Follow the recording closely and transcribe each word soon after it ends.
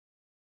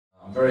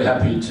I'm very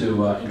happy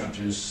to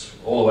introduce,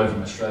 all the way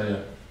from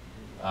Australia,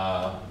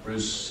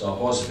 Bruce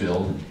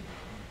Horsfield.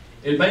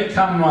 It may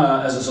come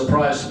as a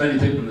surprise to many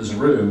people in this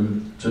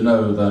room to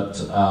know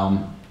that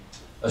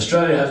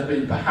Australia has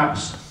been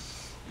perhaps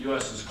the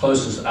US's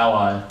closest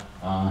ally,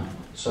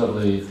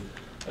 certainly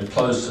a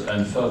close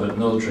and fervent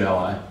military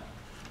ally.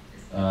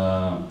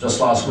 Just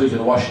last week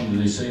in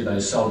Washington, D.C., they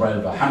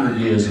celebrated 100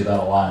 years of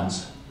that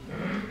alliance.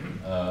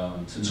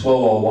 Since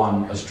World War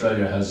I,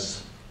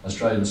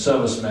 Australian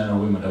servicemen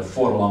and women have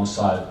fought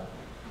alongside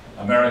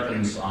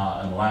Americans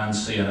in land,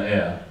 sea and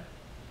air.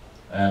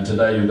 And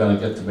today you're going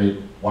to get to meet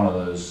one of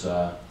those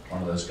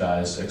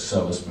guys,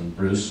 ex-serviceman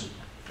Bruce.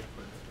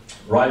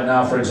 Right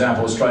now, for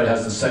example, Australia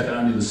has the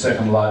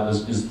second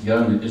largest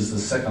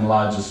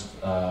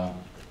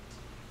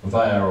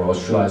purveyor, or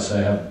should I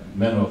say, have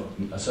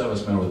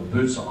servicemen with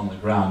boots on the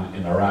ground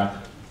in Iraq.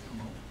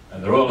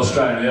 And the Royal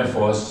Australian Air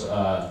Force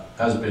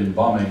has been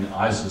bombing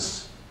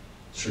ISIS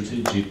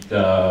strategic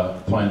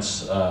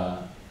points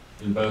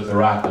in both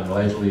Iraq and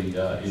lately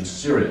in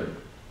Syria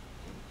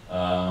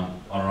on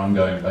an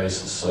ongoing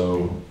basis.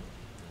 So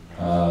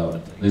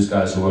these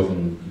guys are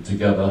working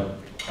together.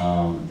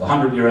 The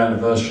 100-year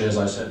anniversary, as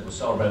I said, was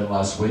celebrated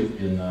last week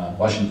in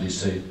Washington,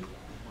 D.C.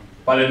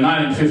 But in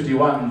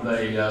 1951,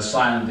 they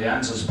signed the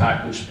ANZUS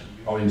Pact, which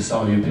probably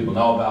some of you people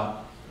know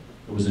about.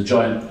 It was a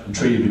joint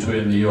treaty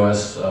between the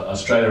US,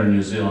 Australia and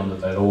New Zealand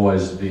that they'd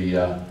always be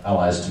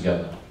allies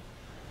together.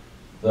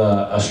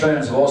 The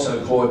Australians have also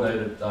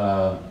coordinated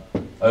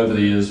over the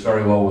years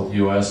very well with the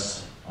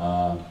US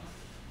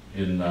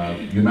in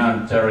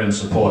humanitarian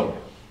support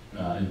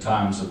in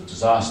times of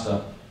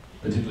disaster,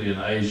 particularly in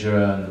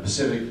Asia and the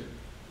Pacific,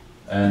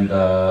 and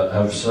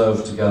have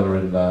served together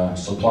in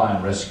supply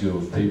and rescue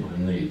of people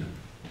in need.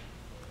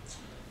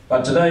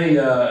 But today,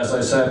 as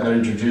I said, I'm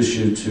going to introduce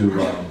you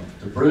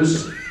to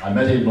Bruce. I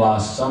met him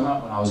last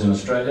summer when I was in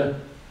Australia.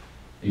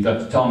 He got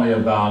to tell me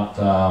about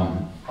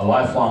a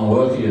lifelong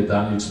work he had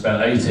done. He'd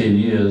spent 18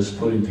 years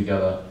putting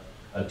together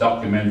a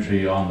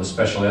documentary on the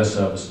Special Air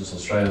Services,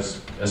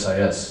 Australia's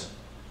SAS.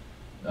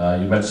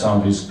 You met some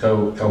of his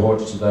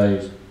cohorts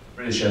today,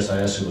 British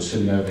SAS, who was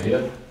sitting over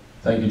here.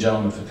 Thank you,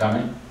 gentlemen, for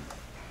coming.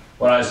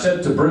 When I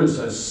said to Bruce,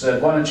 I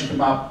said, why don't you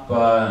come up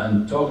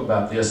and talk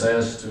about the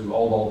SAS to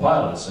old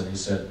pilots? And he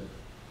said,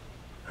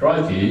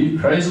 crikey, are you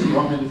crazy? You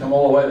want me to come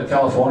all the way to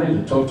California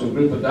to talk to a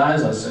group of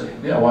guys? I said,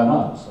 yeah, why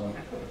not? So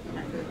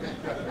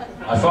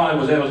I finally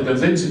was able to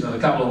convince him that a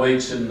couple of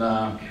weeks in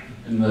the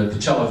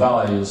Coachella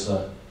Valley is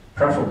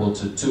preferable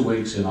to 2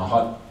 weeks in a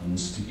hot and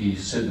sticky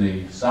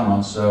Sydney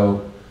summer.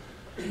 So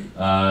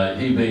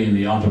he, being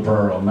the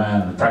entrepreneurial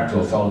man and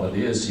practical fellow that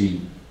he is,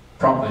 he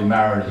promptly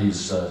married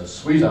his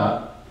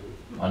sweetheart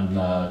on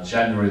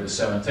January the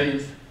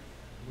 17th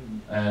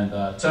and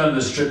turned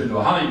this trip into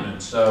a honeymoon.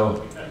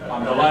 So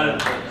I'm delighted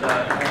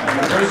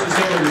that Bruce is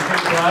here with his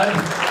big bride.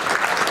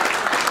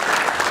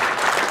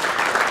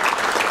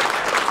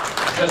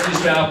 Just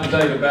stand up and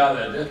take a bow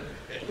there, Jeff.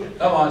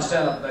 Come on,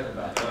 stand up and take a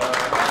bow.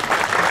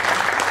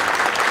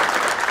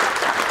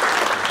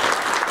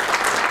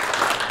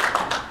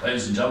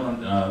 Ladies and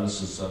gentlemen,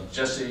 this is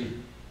Jesse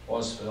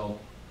Horsfield,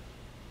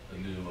 the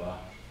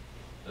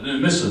new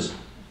missus.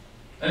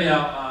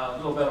 Anyhow, a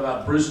little bit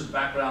about Bruce's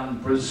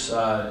background. Bruce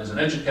is an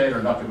educator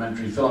and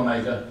documentary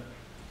filmmaker.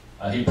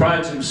 He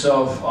prides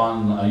himself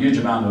on a huge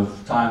amount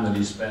of time that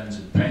he spends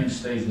in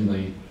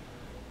painstakingly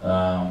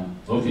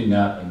looking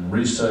at and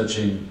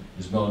researching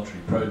his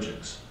military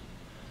projects.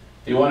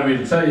 He wanted me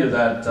to tell you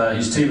that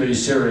his TV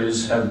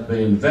series have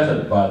been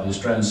vetted by the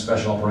Australian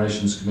Special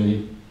Operations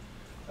Committee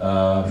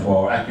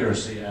for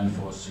accuracy and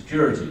for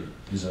security.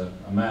 He's a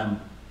man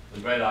with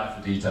a great eye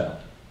for detail.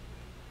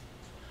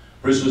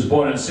 Bruce was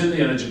born in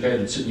Sydney and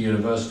educated at Sydney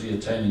University,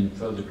 attaining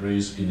further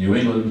degrees in New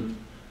England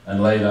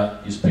and later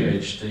his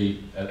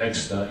PhD at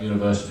Exeter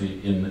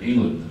University in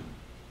England.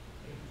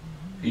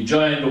 He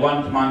joined the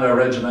 1 Commando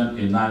Regiment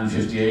in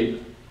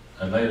 1958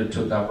 and later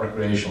took up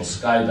recreational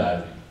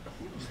skydiving.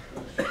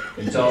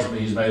 He tells me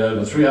he's made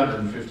over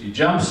 350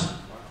 jumps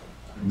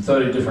from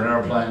 30 different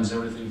airplanes,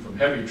 everything from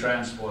heavy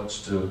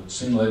transports to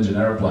single-engine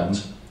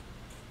airplanes.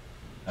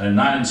 And in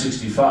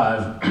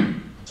 1965,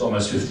 it's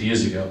almost 50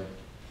 years ago,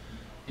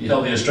 he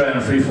held the Australian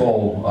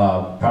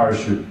freefall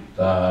parachute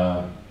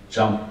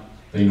jump,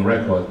 being a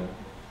record,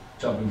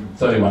 jumping from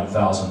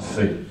 31,000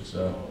 feet.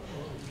 So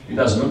he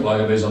doesn't look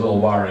like it, he's a little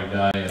wiry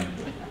guy and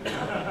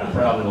a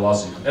proud little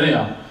Aussie.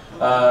 Anyhow,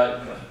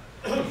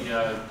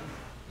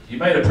 he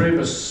made a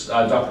previous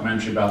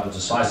documentary about the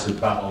decisive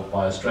battle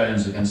by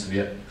Australians against the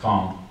Viet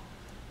Cong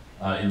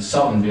in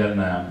southern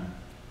Vietnam.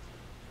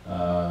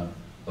 The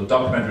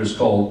documentary is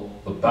called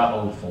The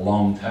Battle for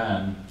Long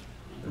Tan.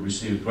 It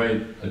received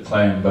great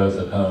acclaim both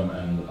at home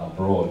and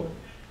abroad.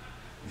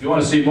 If you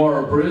want to see more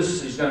of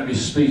Bruce, he's going to be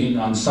speaking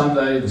on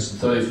Sunday, this is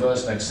the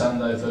 31st, next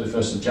Sunday,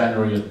 31st of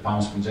January at the Palm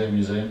Springs Air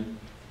Museum.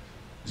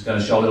 He's going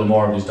to show a little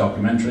more of his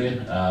documentary,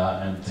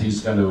 and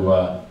he's going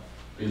to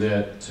be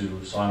there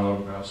to sign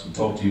autographs and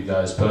talk to you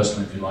guys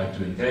personally if you'd like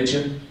to engage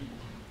him.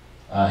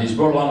 He's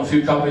brought along a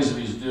few copies of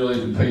his newly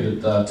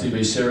completed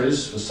TV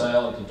series for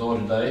sale at the door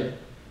today.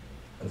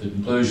 At the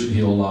conclusion,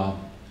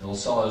 he'll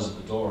sell those at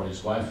the door, or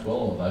his wife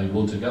will, or they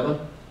will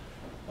together.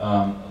 They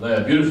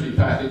are beautifully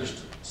packaged,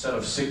 a set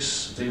of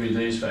 6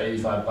 DVDs for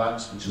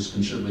 $85, which is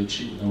considerably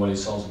cheaper than what he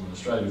sells them in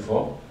Australia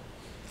for.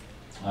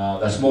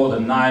 That's more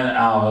than 9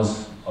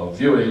 hours of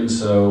viewing,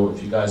 so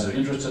if you guys are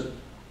interested,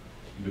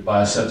 you could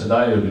buy a set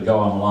today, or you could go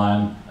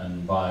online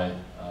and buy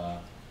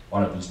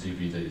one of his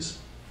DVDs.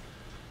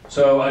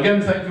 So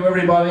again, thank you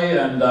everybody,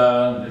 and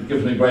it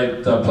gives me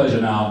great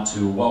pleasure now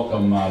to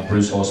welcome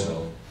Bruce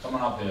Horsfield. Come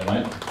on up here,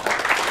 mate.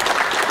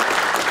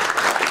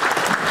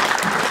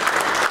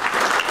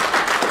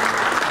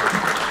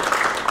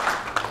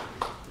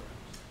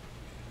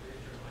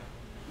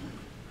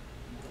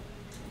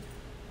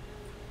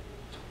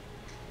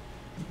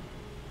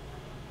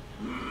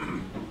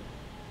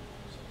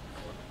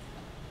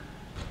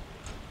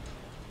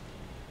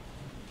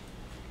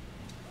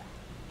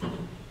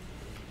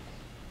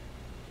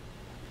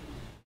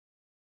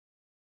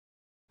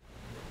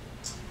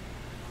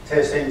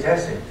 Testing,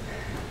 testing.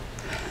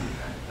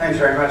 Thanks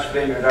very much for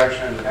the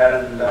introduction,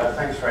 Pat, and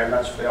thanks very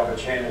much for the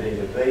opportunity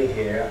to be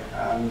here.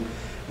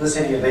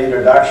 Listening to the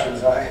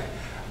introductions, I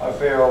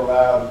feel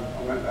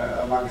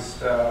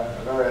amongst in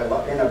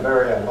a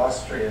very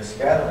illustrious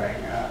gathering.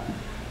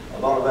 A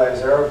lot of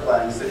those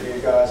aeroplanes that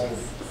you guys have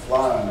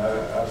flown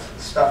are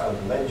stuff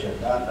of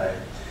legend, aren't they?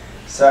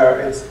 So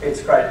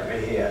it's great to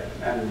be here.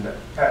 And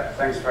Pat,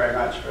 thanks very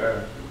much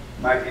for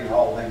making the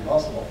whole thing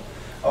possible.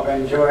 I've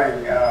been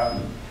enjoying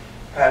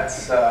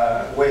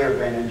we have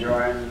been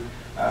enjoying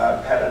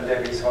Pat and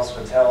Debbie's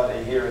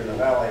hospitality here in the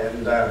Valley,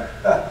 and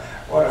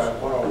what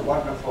a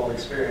wonderful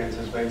experience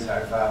has been so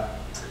far.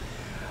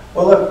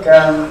 Well, look,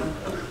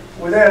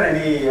 without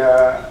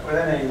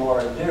any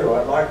more ado,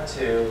 I'd like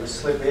to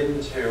slip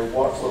into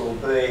what will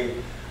be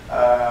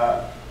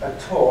a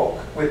talk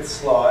with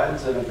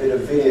slides and a bit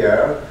of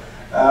video,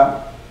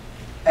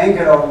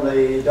 anchored on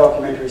the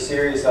documentary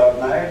series I've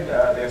made,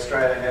 the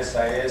Australian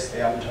SAS,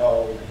 The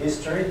Untold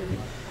History.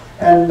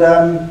 And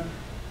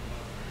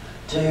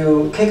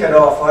to kick it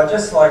off, I'd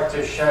just like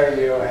to show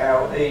you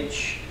how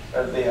each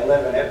of the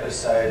 11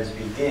 episodes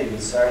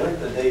begins. So with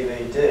the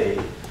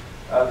DVD,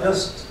 I'll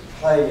just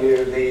play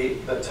you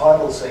the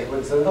title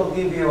sequence, and it'll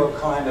give you a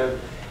kind of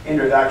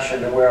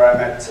introduction to where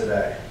I'm at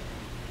today.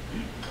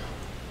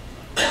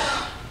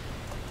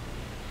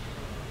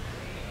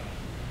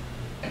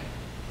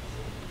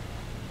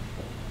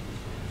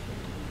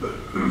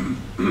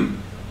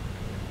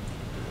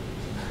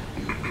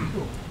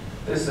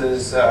 This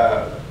is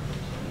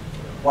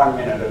 1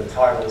 minute of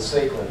title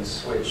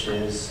sequence, which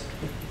is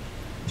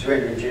to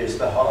introduce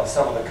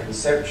some of the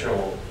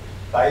conceptual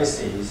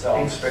bases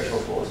of Special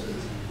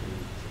Forces.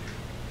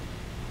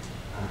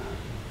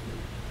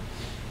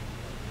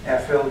 Now,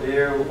 Phil, do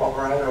you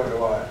operate or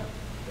do I?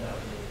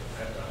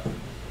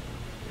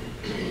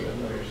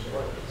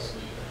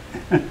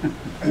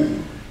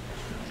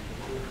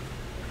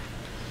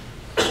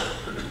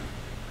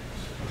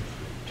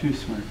 Too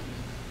smart.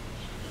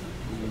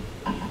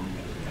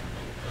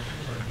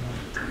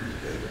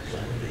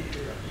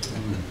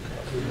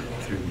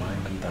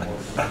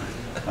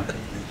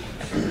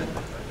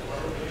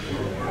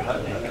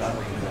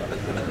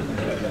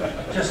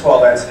 Just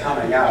while that's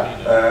coming up,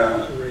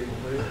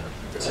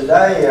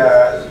 today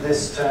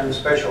this term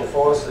Special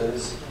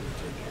Forces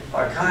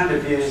I kind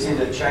of use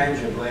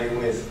interchangeably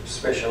with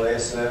Special Air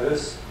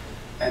Service,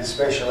 and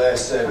Special Air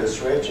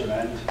Service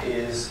Regiment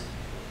is,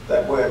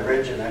 that word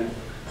regiment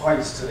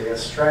points to the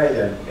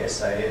Australian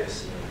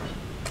SAS.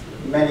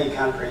 Many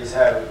countries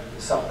have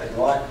something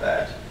like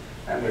that,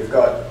 and we've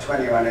got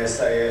 21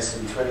 SAS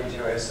and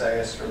 22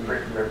 SAS from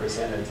Britain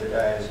represented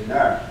today, as you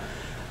know.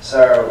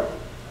 So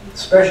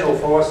Special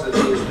Forces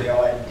is the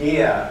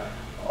idea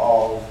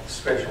of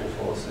Special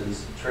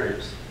Forces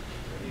troops.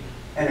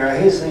 Anyway,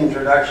 here's the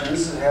introduction.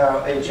 This is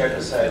how each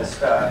episode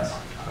starts.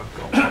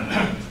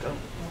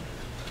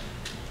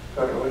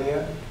 Got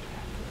audio?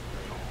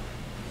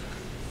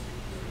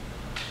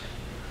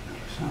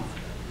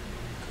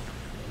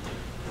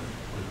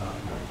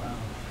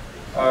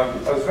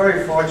 I was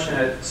very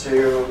fortunate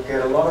to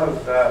get a lot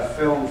of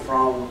film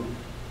from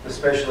the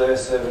Special Air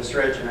Service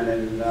Regiment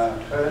in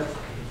Perth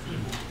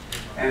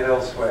and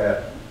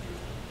elsewhere.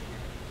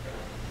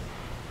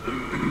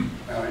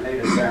 Now, we need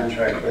a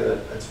soundtrack with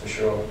it, that's for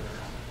sure.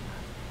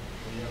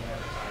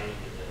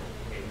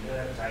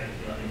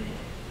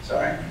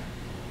 Sorry?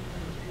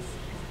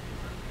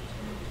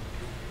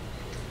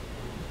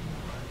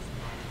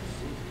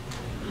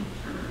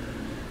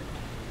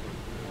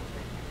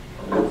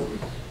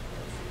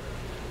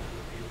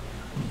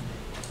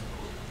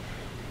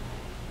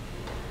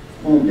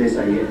 Formed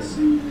SAS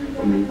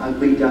from the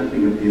ugly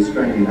duckling of the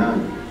Australian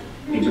Army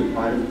into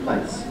pride of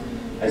place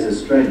as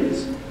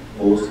Australia's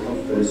force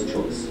of first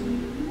choice.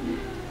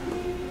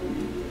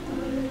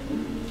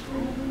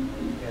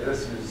 Yeah,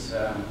 this is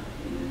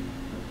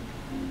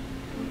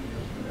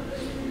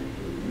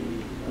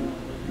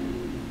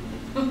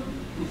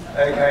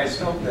okay,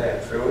 stop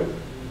there, Fruit.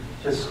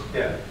 Just,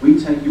 yeah. We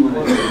take you on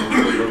a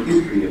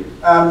history of...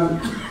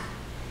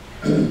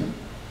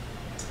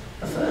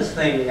 The first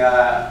thing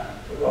I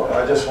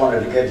just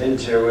wanted to get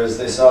into was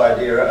this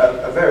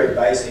idea, a very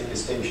basic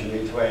distinction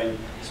between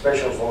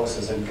special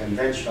forces and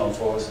conventional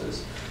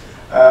forces.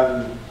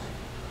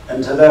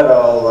 And to that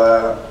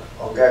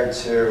I'll go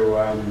to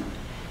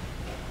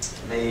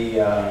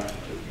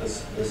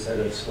the set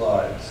of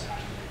slides.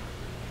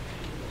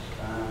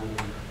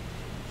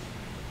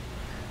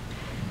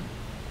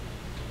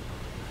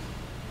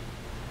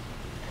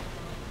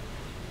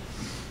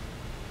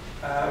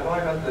 Have I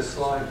got the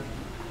slide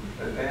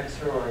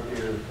advancer or a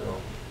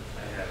beautiful?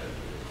 I have it.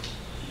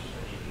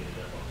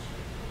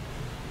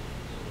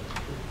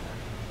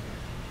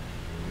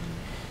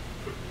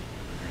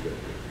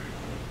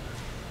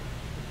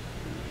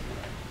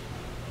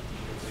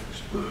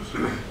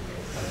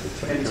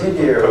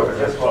 Continue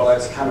just while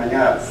that's coming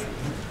up.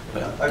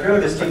 I drew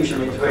a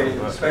distinction between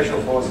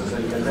special forces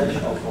and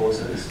conventional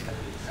forces,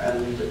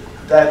 and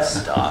that's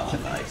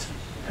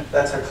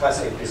a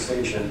classic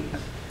distinction.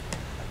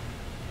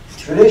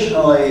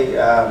 Traditionally,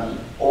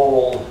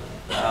 all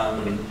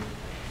oh,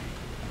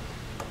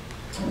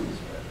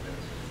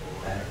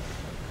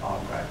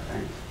 great,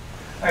 thanks.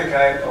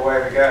 Okay,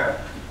 away we go.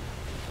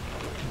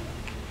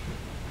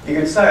 You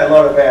can say a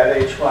lot about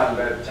each one,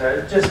 but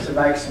just to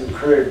make some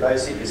crude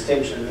basic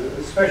distinctions,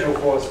 the special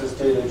forces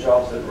do the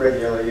jobs that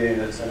regular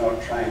units are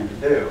not trained to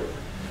do.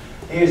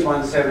 Here's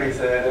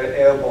 173rd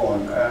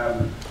Airborne,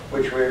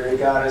 which we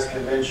regard as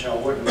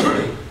conventional, wouldn't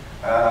we,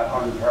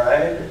 on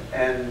parade.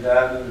 And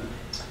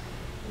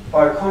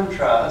by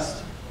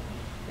contrast,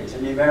 it's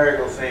a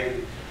numerical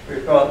thing.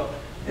 We've got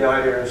the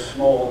idea of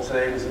small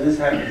teams, and this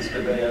happens to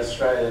be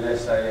Australian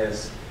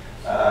SAS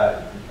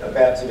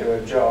about to do a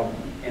job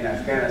in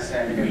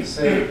Afghanistan. You can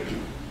see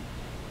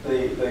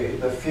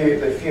the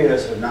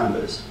fewness of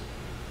numbers.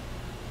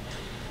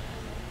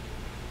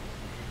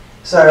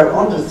 So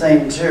on to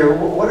theme two.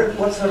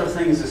 What sort of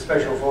things do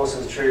special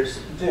forces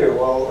troops do?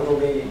 Well, it'll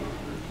be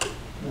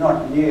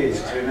not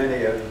news to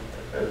many of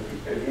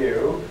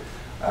you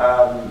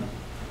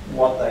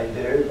what they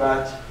do,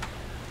 but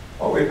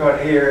what we've got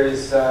here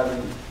is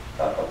a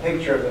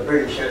picture of the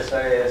British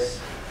SAS,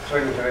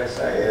 22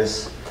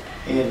 SAS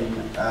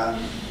in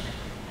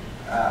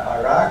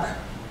Iraq.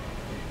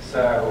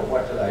 So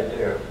what do they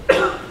do?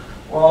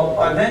 Well,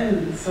 I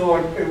then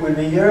thought it would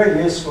be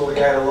very useful to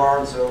go to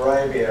Lawrence of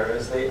Arabia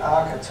as the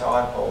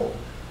archetypal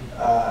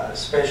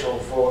special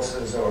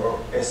forces or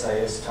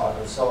SAS type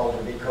of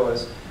soldier,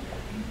 because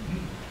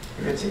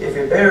if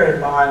you bear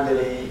in mind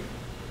that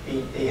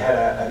he had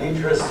an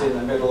interest in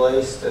the Middle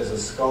East as a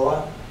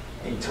scholar,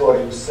 he taught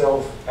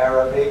himself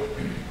Arabic,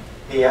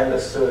 he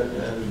understood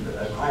and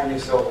acclaimed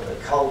himself with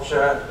the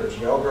culture, the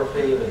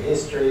geography, the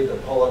history, the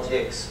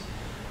politics,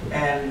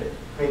 and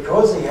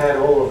because he had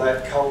all of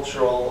that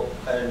cultural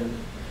and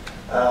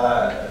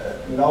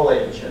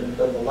knowledge and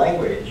the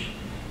language,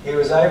 he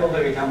was able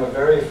to become a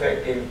very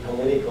effective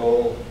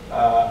political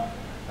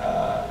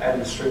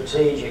and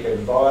strategic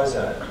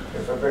advisor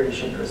for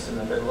British interests in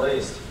the Middle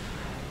East.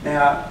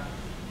 Now,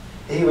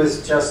 he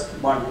was just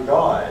one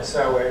guy,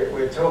 so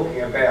we're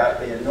talking about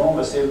the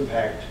enormous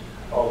impact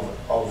of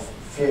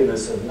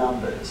fewness of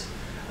numbers.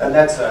 And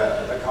that's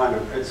the kind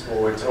of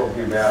principle we're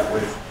talking about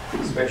with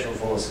special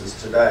forces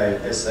today,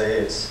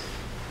 SAS.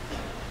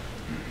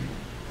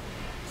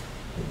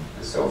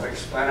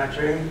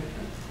 Self-explanatory.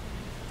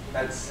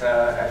 That's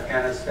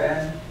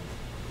Afghanistan.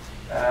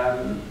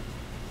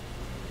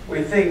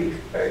 We think,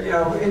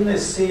 in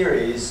this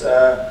series,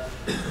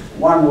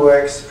 one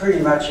works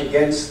pretty much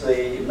against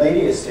the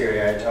media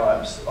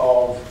stereotypes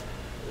of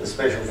the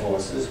special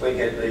forces. We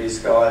get these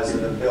guys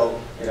that are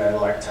built,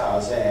 like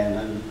Tarzan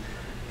and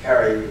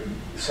carry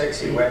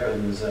sexy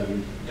weapons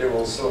and do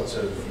all sorts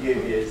of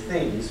UBU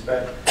things.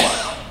 But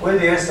where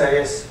the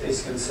SAS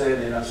is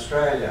concerned in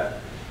Australia,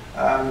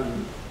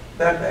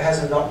 that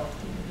has not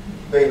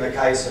been the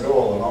case at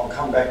all, and I'll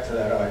come back to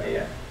that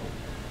idea.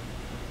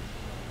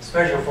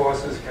 Special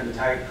forces can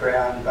take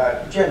ground,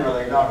 but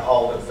generally not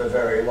hold it for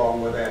very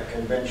long without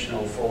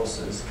conventional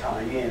forces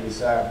coming in.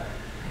 So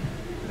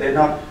they're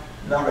not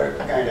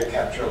going to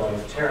capture a lot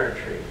of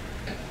territory.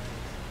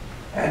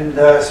 And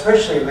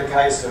especially in the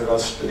case of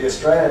the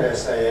Australian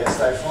SAS,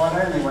 they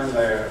fight only when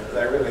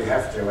they really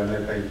have to, when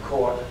they've been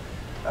caught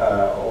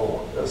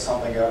or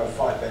something, got to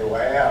fight their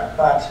way out.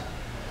 But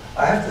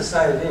I have to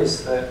say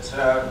this, that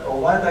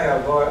although they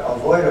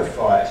avoid a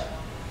fight,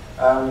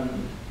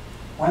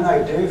 when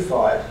they do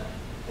fight,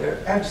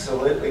 they're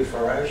absolutely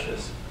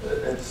ferocious.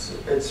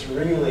 It's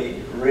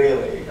really,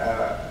 really,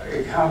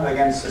 you come up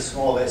against a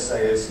small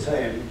SAS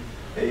team,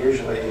 they're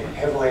usually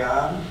heavily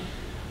armed,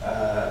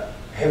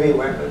 heavy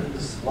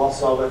weapons,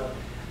 lots of it,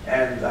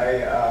 and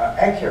they are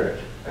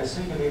accurate. They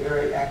seem to be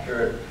very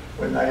accurate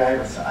when they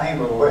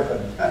aim a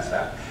weapon.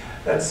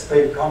 That's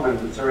been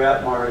common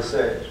throughout my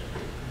research.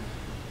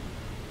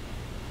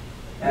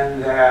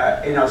 And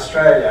in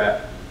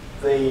Australia,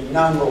 the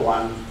number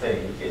one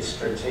thing is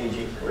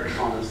strategic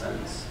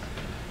reconnaissance.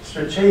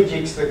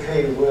 strategic's the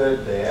key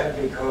word there,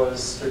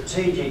 because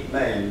strategic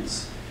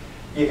means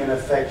you can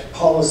affect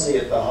policy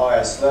at the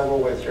highest level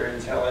with your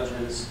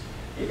intelligence.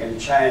 You can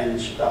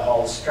change the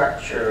whole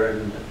structure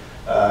and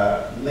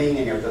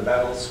meaning of the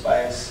battle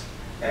space,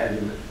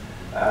 and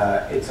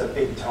it's a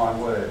big time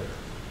word.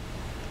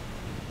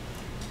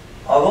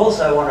 I've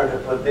also wanted to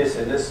put this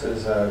in. This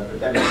was a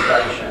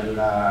demonstration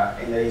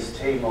in East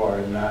Timor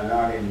in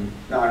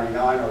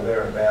 1999 or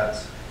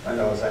thereabouts, when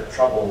there was that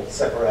trouble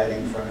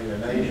separating from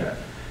Indonesia.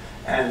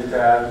 And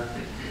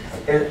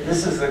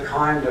this is the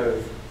kind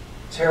of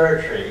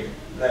territory,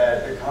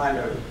 the kind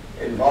of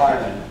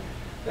environment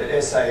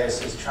that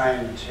SAS is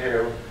trained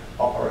to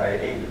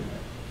operate in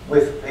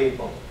with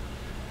people.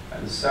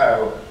 And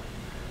so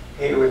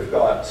here we've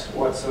got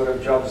what sort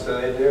of jobs do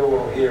they do?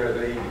 Well, here are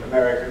the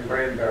American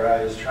Green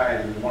Berets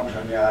training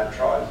Montagnard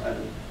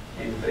tribesmen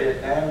in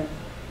Vietnam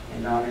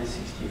in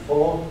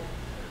 1964.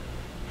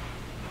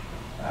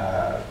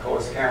 Of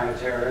course,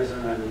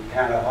 counter-terrorism and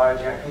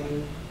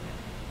counter-hijacking.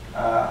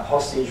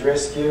 Hostage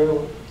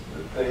rescue,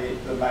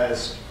 the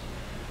most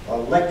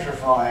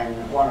electrifying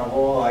one of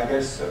all, I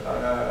guess,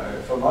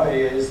 for my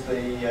ears,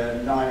 the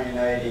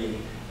 1980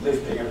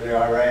 lifting of the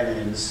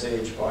Iranian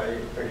siege by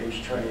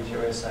British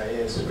 22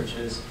 SAS, which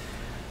is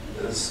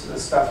the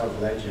stuff of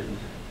legend.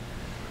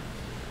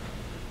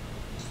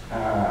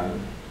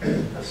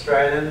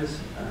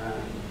 Australians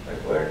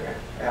that work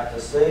out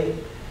to sea.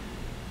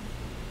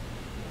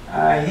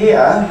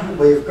 Here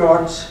we've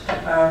got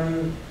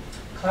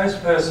close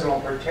personal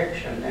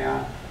protection.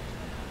 Now,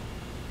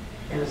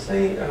 you can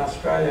see an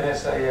Australian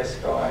SAS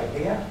guy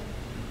here,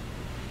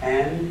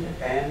 and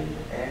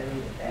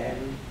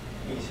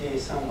he's here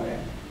somewhere.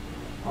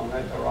 I'm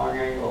at the wrong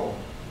angle.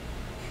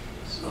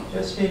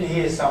 Just in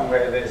here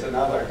somewhere there's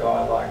another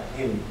guy like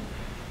him.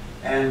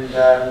 And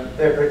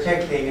they're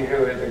protecting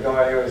the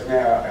guy who is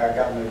now our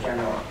Governor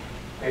General,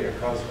 Peter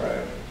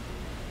Cosgrove.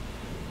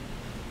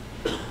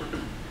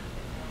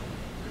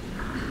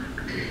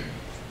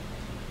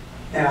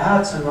 Now,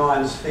 Hearts and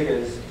Minds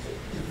figures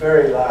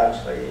very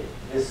largely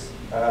this,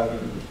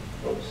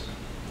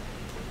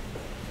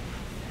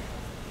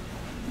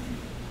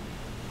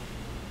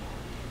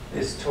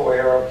 this toy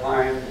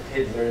aeroplane,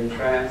 kids are in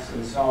trance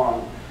and so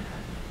on.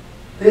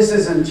 This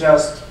isn't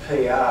just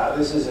PR,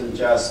 this isn't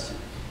just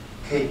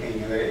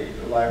keeping the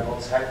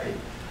locals happy.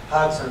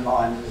 Hearts and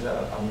Minds is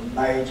a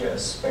major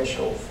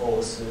special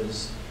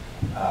forces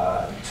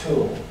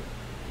tool,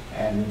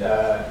 and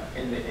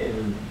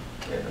in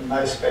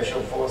most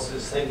special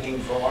forces thinking,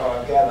 from what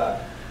I gather,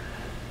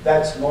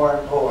 that's more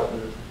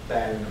important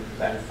than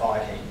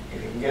fighting,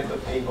 if you can get the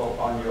people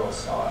on your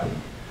side.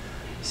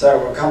 So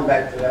we'll come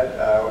back to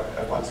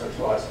that once or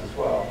twice as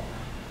well.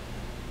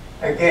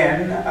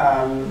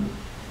 Again,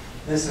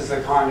 this is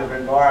the kind of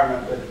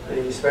environment that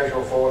the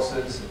special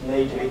forces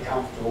need to be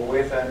comfortable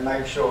with and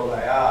make sure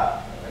they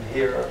are. And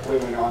here are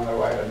women on their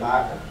way to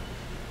market.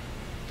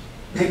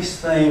 Next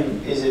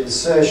theme is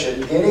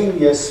insertion, getting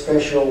your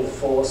special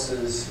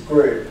forces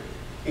group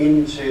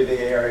into the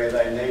area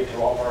they need to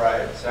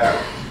operate. So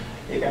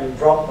you can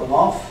drop them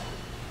off,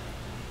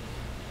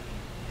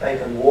 they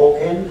can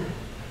walk in,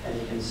 and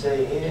you can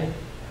see here,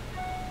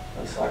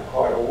 looks like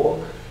quite a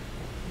walk.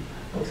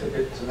 Looks a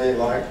bit to me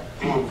like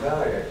Palm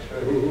Valley,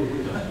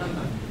 actually.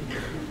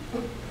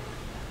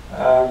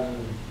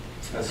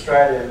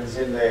 Australians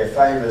in their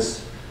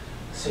famous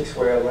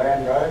six-wheel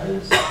Land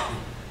Rovers,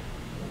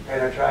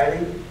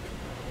 penetrating,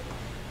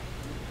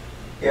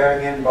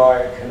 going in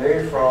by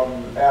canoe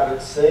from out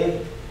at sea.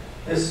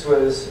 This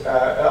was,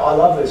 I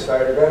love this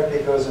photograph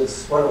because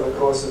it's one of the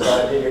courses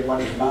I did in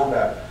one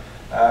commando,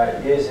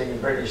 using a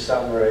British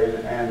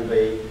submarine and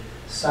the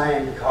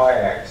same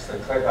kayaks, the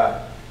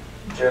clever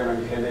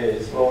German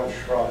canoes, launched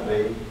from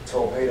the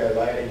torpedo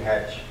loading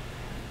hatch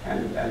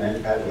and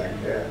then paddling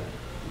down.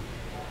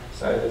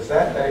 So there's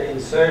that. The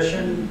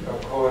insertion,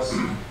 of course,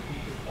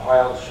 high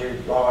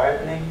altitude low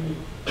opening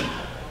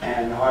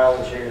and high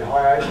altitude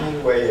high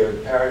opening, where your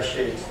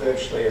parachute's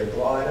virtually a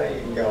glider,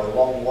 you can go a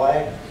long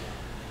way.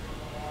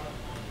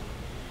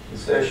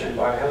 Insertion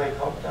by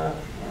helicopter,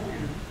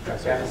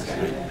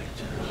 Afghanistan.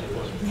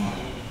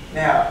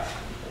 Now,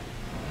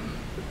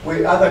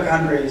 other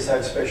countries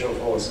have special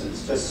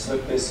forces, just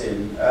slip this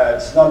in.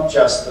 It's not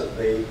just that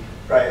the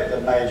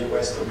major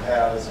Western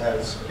powers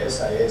have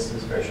SAS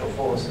and special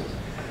forces.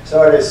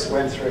 So I just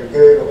went through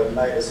Google and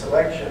made a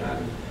selection,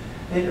 and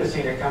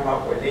interesting to come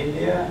up with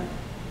India.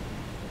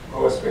 Of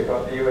course, we've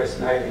got the US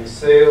Navy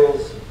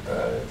SEALs,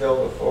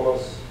 Delta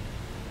Force,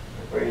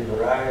 the Green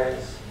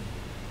Berets,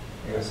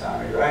 US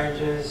Army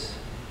Rangers,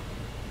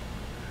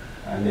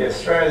 and the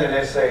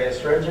Australian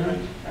SAS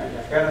Regiment in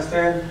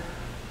Afghanistan.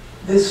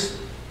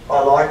 I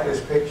like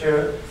this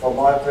picture for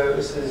my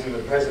purposes in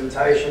the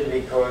presentation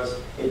because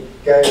it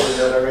goes in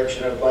the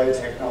direction of low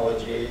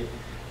technology,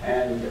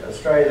 and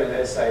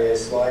Australian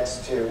SAS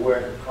likes to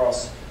work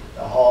across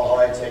the whole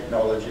high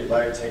technology,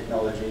 low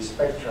technology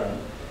spectrum.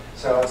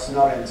 So it's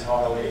not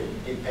entirely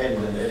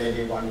dependent at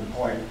any one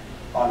point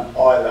on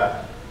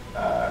either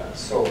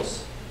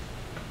source.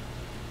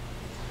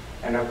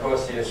 And of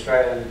course the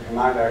Australian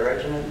Commando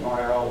Regiment,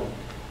 my old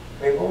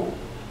people.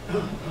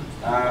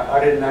 I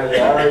didn't know the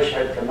Irish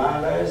had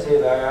commandos.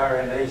 Here they are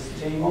in East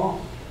Timor.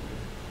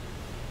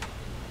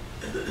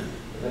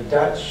 The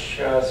Dutch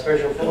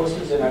Special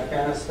Forces in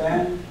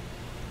Afghanistan,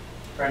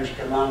 French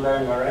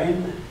Commando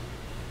Marine,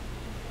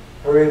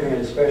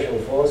 Peruvian Special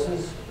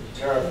Forces,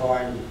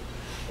 terrifying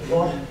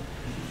lot,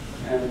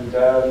 and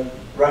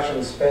Russian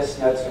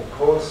Spetsnaz, of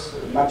course,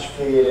 much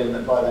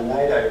feared by the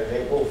NATO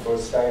people for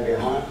stay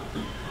behind.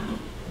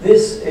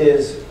 This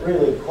is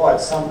really quite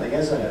something,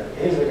 isn't it?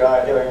 Here's a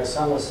guy doing a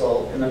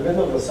somersault. In the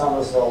middle of the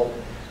somersault,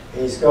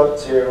 he's got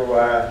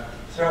to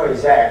throw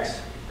his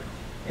axe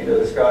into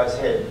this guy's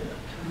head.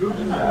 You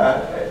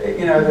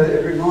know,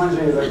 it reminds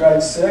me of the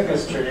great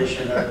circus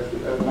tradition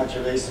of much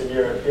of Eastern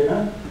Europe, you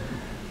know?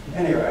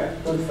 Anyway,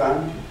 good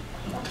fun.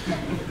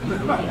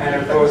 And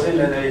of course,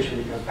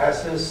 Indonesian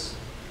Kopassus,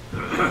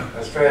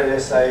 Australian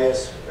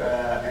SAS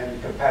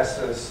and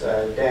Kopassus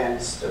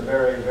danced a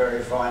very,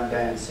 very fine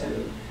dance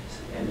in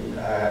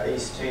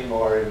East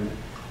Timor in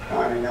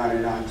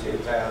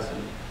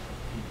 1999-2000.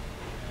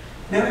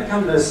 Now we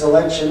come to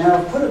selection. Now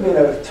I've put a bit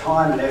of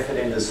time and effort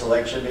into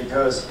selection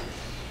because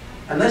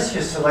unless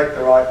you select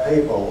the right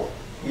people,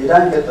 you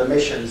don't get the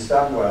missions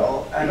done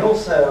well, and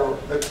also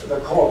the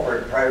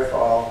corporate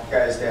profile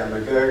goes down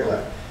the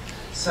gurgler.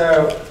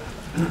 So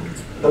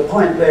the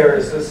point there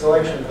is that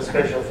selection for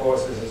Special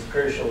Forces is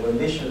crucial to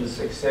mission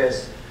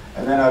success,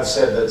 and then I've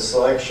said that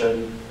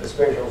selection for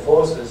Special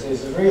Forces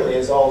is really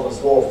as old as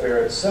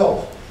warfare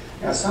itself.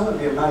 Now some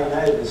of you may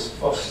know this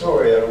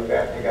story that I'm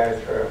about to go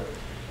through.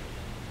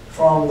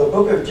 From the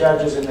book of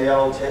Judges in the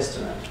Old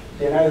Testament.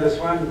 Do you know this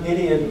one?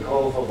 Gideon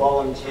called for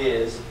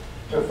volunteers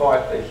to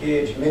fight the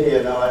huge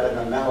Midianite and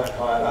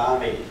Amalekite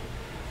army,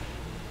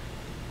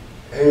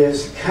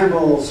 whose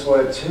camels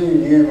were too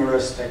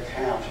numerous to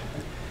count,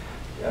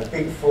 a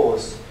big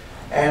force.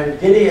 And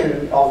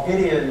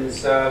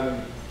Gideon's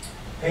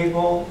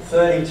people,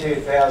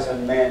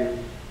 32,000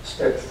 men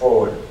stepped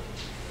forward.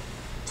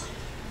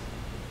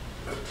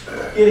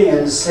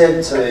 Gideon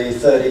said to the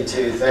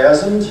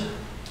 32,000,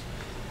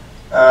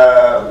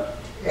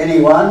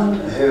 anyone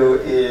who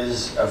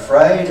is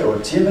afraid or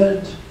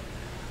timid,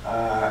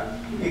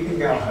 you can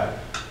go home.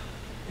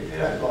 If you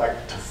don't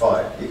like to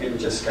fight, you can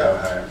just go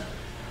home.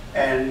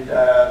 And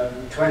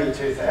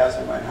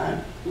 22,000 went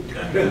home.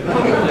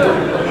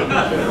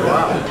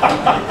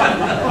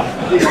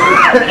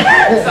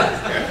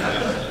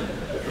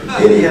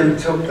 Gideon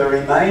took the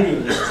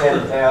remaining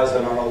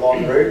 10,000 on a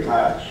long route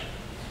march,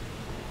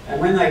 and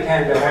when they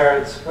came to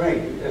Harrod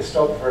Spring, they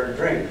stopped for a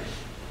drink.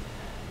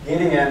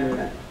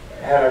 Gideon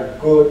had a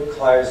good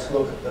close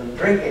look at them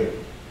drinking.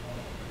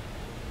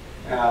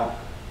 Now,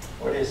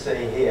 what do you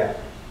see here?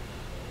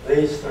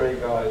 These three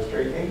guys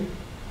drinking.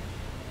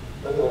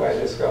 Look at the way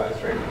this guy's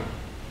drinking.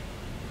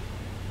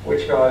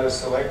 Which guy was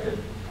selected?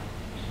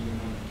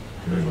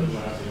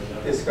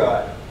 This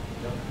guy.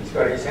 He's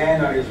got his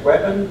hand on his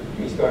weapon,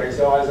 he's got his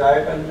eyes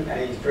open,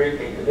 and he's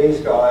drinking.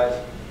 These guys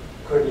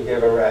couldn't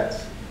give a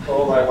rat's.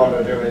 All they want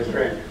to do is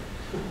drink.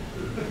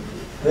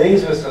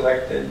 These were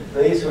selected,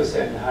 these were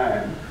sent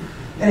home.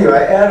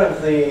 Anyway, out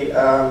of the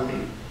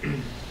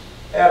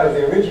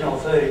original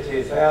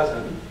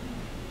 32,000,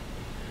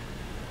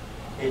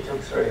 he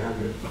took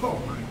 300. Oh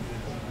my God.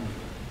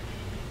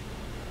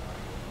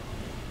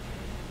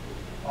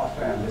 I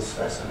found this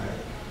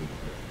fascinating.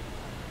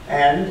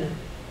 And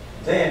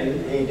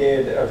then he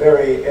did a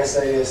very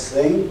SAS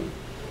thing.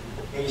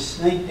 He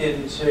sneaked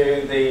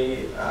into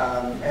the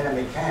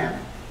enemy camp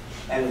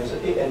and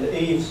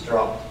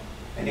eavesdropped.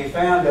 And he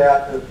found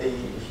out that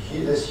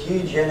this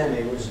huge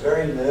enemy was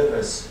very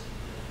nervous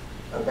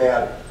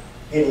about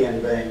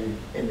Gideon being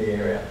in the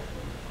area.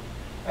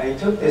 And he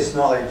took this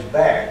knowledge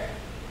back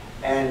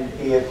and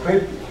he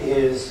equipped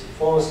his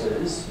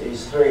forces,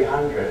 these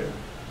 300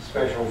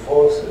 special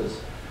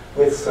forces,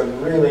 with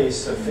some really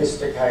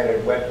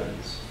sophisticated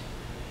weapons.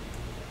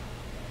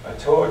 A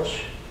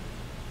torch,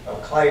 a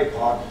clay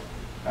pot,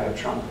 and a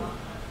trumpet.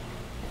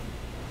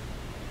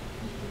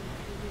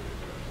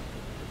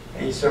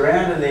 He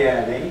surrounded the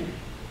enemy,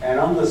 and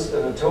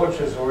the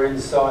torches were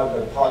inside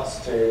the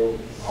pots to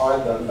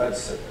hide them, but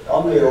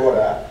on the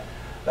order,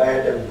 they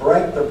had to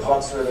break the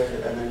pots with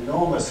an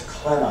enormous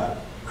clamour,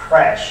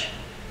 crash,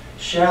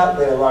 shout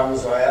their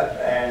lungs out,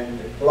 and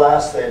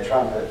blast their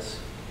trumpets.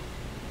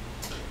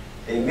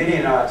 The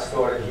Midianites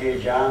thought a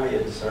huge army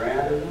had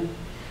surrounded them,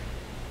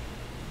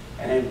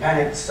 and in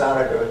panic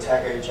started to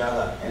attack each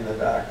other in the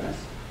darkness.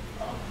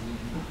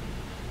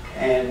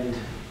 And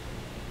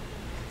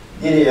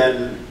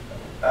Gideon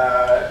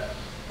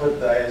put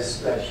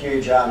that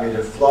huge army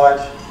to flight,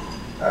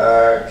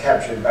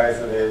 captured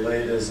both of their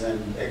leaders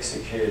and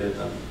executed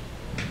them.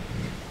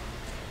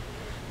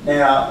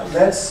 Now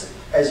that's,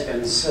 as you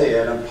can see,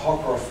 an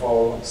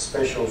apocryphal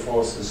Special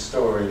Forces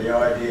story, the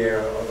idea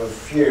of a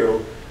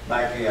few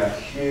making a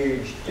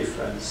huge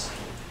difference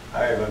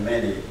over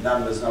many,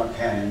 numbers not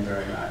counting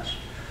very much.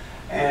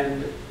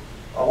 And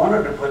I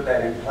wanted to put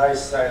that in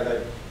place so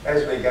that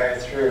as we go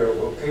through it,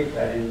 we'll keep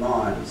that in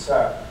mind.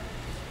 So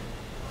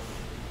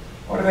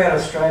What about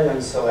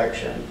Australian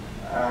selection?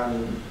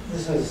 I'm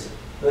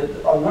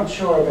not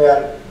sure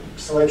about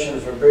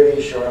selection for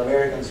British or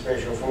American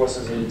Special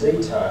Forces in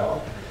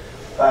detail,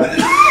 but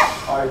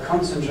I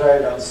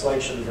concentrate on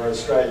selection for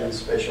Australian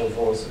Special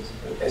Forces,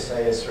 the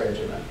SAS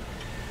Regiment.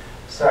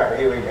 So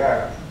here we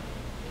go.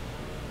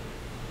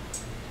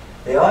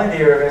 The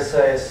idea of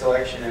SAS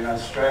selection in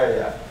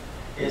Australia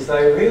is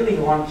they really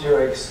want to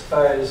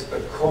expose the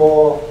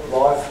core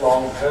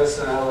lifelong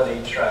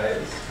personality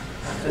traits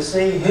to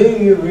see who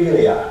you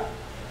really are.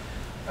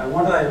 And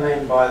what do they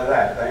mean by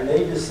that? They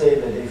need to see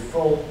the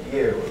default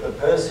you, the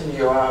person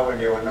you are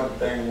when you are not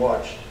being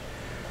watched.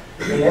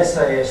 In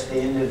SAS, the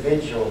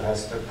individual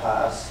has to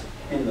pass.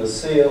 In the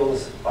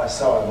SEALs,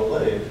 so I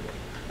believe,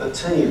 the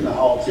team, the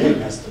whole team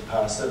has to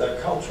pass. So there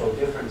are cultural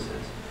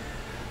differences.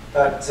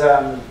 But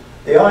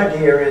the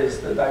idea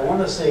is that they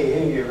want to see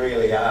who you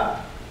really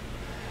are.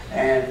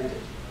 And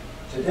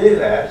to do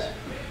that,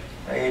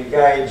 they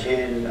engage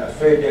in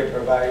food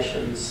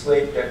deprivation,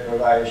 sleep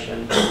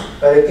deprivation,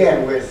 but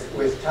again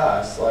with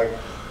tasks. Like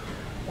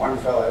one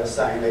fellow was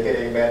saying they're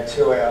getting about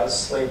 2 hours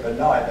sleep a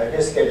night. They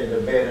just get into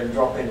bed and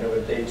drop into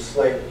a deep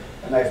sleep,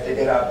 and they have to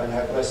get up and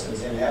have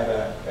lessons in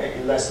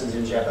lessons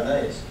in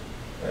Japanese,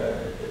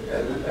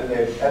 and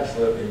they're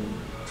absolutely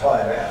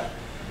tired out.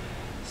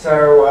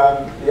 So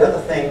the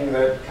other thing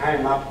that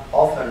came up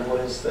often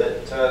was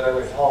that they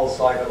withhold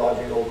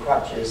psychological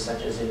crutches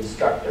such as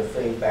instructor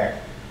feedback,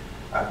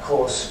 a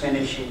course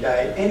finishing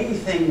day,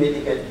 anything that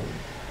you could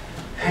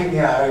hang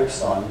your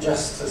hopes on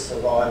just to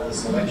survive the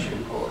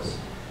selection course.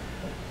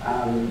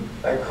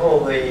 They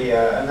call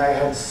and they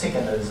had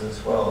sickeners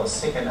as well. A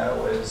sickener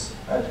was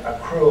a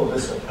cruel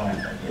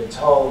disappointment. You're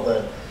told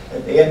that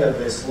at the end of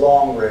this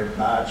long route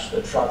march,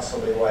 the trucks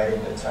will be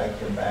waiting to take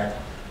you back.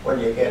 When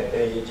you get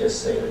there, you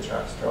just see the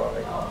trucks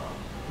driving off.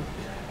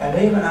 And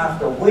even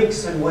after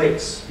weeks and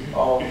weeks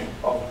of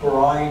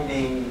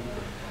grinding,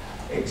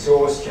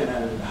 exhaustion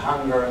and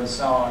hunger and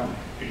so on,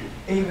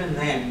 even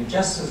then,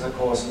 just as the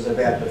course was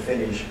about to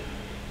finish,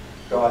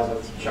 guys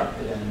have chucked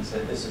it in and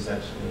said, this is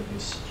absolutely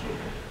stupid,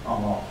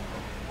 I'm off.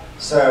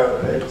 So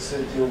it's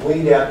to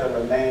weed out the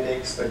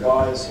romantics, the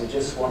guys who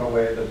just want to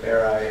wear the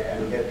beret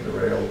and get the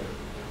real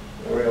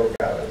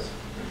goers.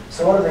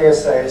 So what are the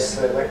SAS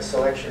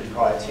selection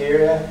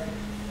criteria?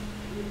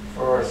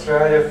 For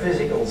Australia,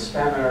 physical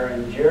stamina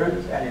and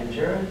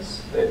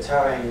endurance. They're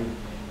towing,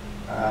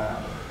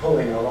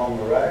 pulling along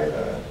the road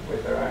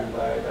with their own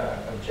load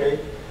of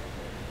jeep.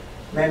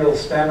 Mental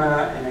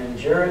stamina and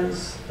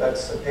endurance.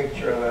 That's a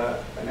picture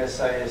of an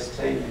SAS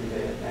team in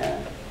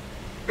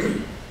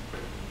Vietnam.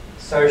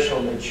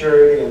 Social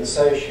maturity and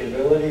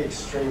sociability,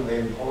 extremely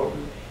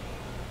important.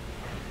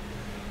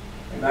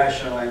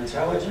 Emotional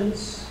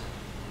intelligence.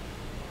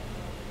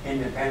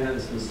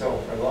 Independence and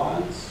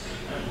self-reliance,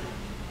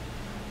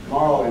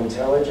 moral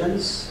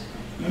intelligence.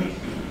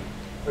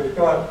 We've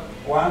got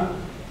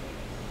 1,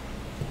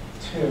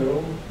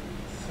 2,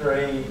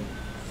 3,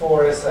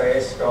 4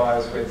 SAS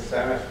guys with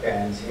some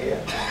Afghans here,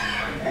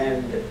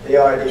 and the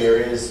idea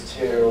is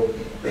to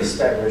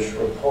establish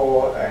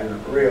rapport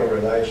and real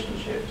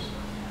relationships.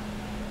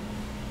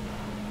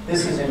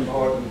 This is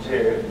important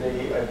too.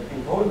 The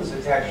importance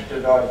attached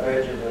to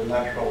divergent and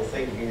lateral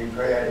thinking and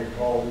creative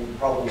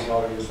problem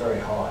solving is very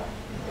high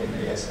in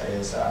the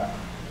SASR.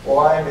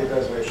 Why?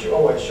 Because we're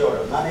always short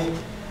of money,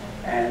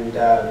 and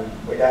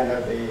we don't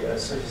have the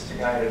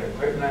sophisticated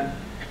equipment,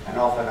 and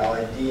often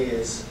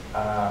ideas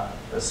are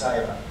the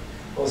saver.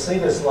 We'll see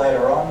this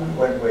later on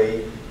when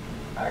we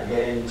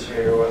get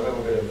into a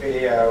little bit of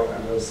video,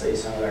 and we'll see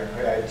some of that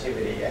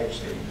creativity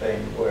actually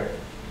being worked.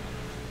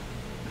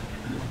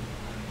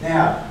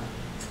 Now,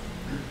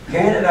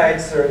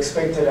 candidates are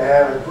expected to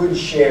have a good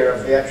share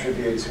of the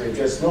attributes we've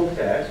just looked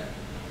at,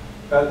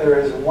 but there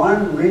is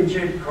one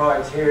rigid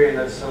criterion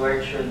of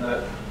selection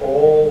that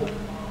all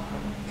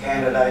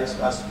candidates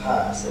must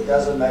pass. It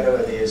doesn't matter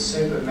whether you're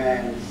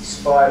Superman,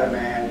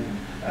 Spider-Man,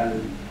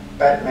 and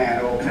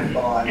Batman all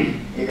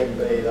combined. You can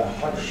be the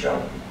hot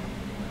shot,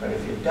 but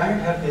if you don't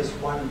have this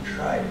one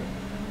trait,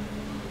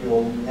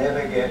 you'll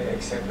never get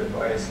accepted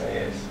by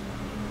SAS.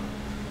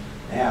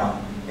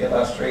 Now,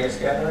 illustrious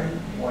gathering,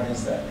 what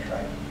is that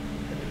trait?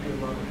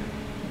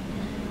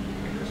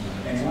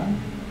 Anyone?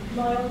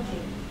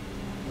 Loyalty.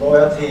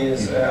 Loyalty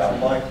is a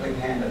likely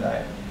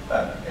candidate,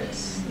 but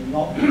it's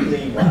not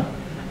the one.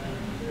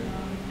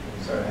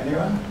 So,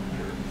 anyone?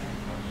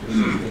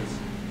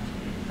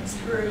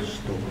 Truth.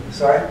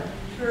 Sorry?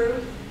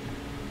 Truth.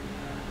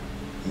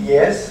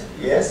 Yes,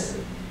 yes,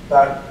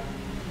 but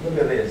look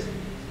at this.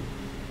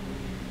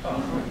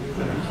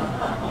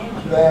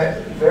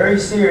 They're very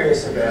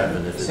serious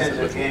about sense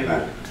of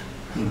humour,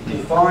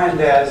 defined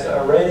as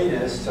a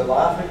readiness to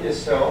laugh at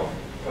yourself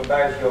for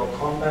both your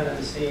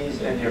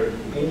competencies and your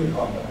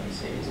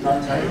incompetencies,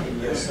 not taking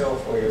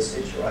yourself or your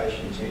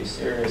situation too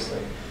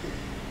seriously.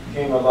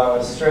 Humour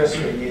lowers stress,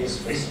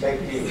 reduces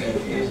perspective,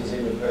 infuses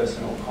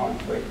interpersonal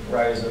conflict,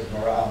 raises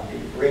morality,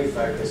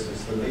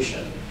 refocuses the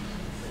mission.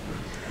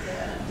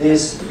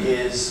 This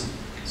is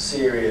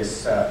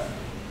serious stuff,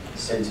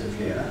 sense of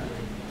humour.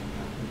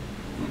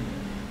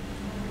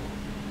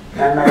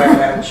 No matter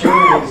how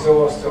chewed,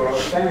 exhausted or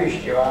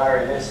famished you are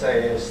in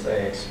SAS,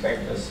 they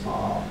expect a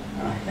smile.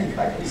 And I think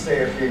I can see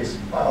a few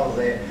smiles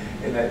there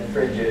in that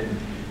frigid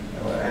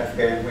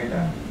Afghan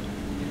winter.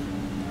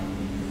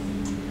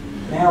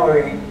 Now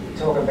we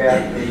talk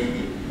about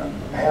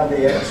how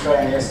the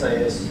Australian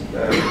SAS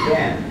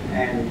began,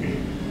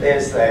 and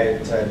there's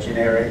that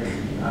generic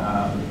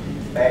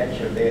badge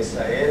of the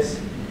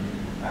SAS.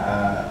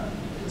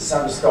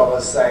 Some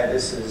scholars say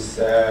this is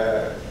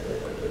the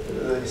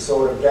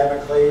sword of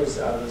Damocles,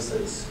 others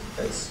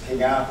it's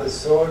King Arthur's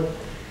sword.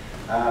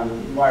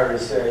 My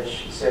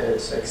research said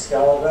it's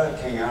Excalibur,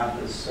 King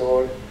Arthur's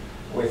sword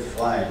with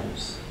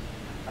flames.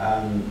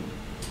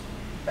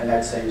 And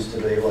that seems to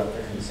be what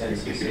the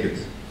consensus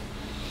is.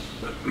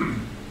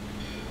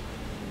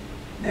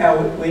 Now,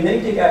 we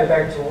need to go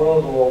back to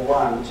World War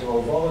I to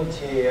a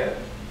volunteer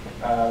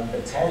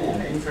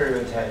battalion, infantry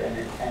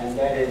battalion, and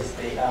that is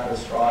the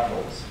Artist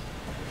Rifles.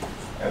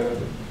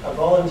 A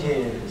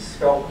volunteer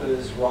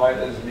sculptors,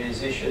 writers,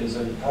 musicians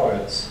and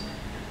poets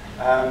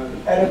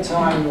at a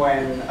time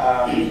when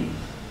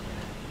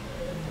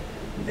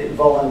the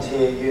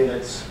volunteer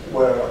units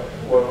were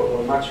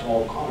much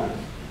more common.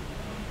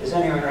 Does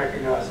anyone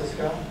recognise this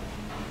guy?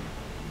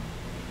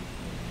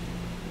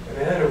 Have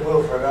you heard of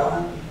Wilfred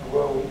Owen, a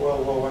World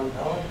War I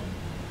poet?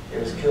 He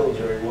was killed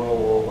during World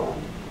War I.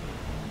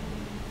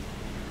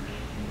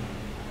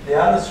 The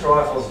Artist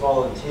Rifles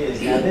volunteers.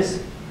 Now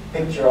this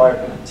picture I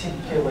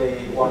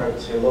particularly wanted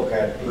to look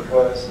at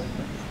because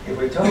if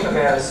we talk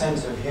about a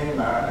sense of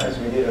humour, as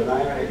we did a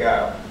moment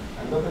ago,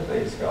 and look at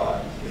these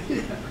guys.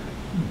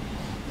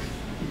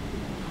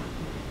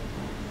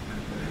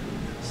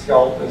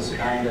 Sculptors,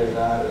 painters,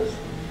 artists.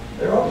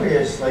 They're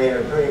obviously in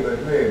a pretty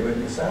good mood,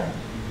 wouldn't you say?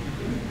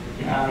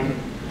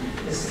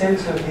 This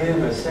sense of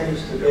humour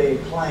seems to be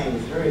playing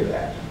through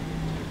that.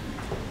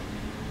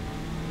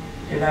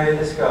 You know,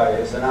 this guy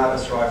is an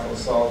Artist Rifle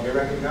soldier. You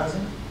recognise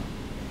him?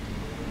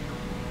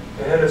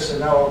 You heard of Sir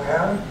Noel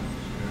Coward?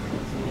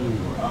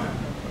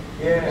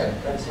 Yeah,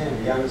 that's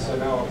him, young Sir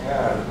Noel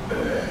Coward.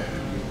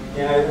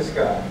 You know this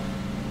guy?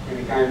 He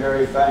became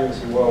very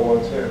famous in World War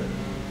II.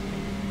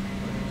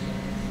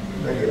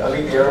 I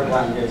think the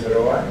aeroplane gives it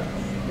away.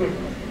 The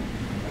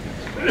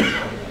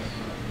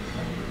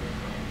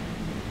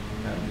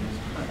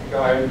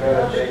guy who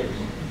invented the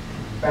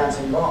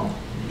bouncing bomb.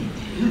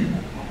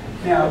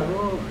 Now,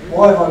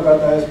 why have I got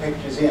those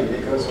pictures in?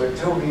 Because we're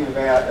talking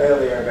about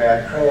earlier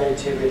about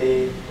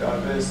creativity,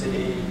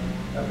 diversity,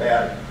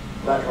 about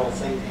lateral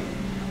thinking.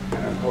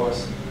 And of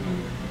course,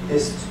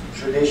 this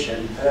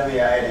tradition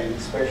permeating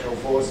special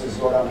forces is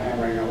what I'm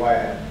hammering away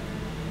at.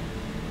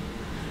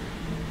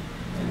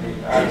 And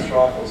the Artist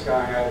Rifles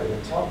going over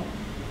the top.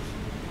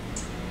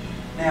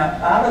 Now,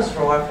 Artist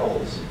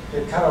Rifles,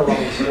 to cut a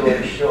long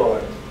story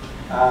short,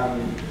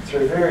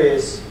 through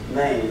various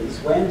means,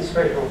 when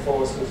Special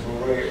Forces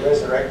were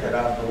resurrected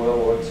after World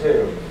War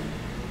II,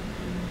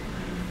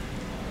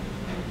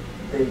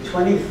 the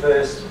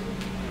 21st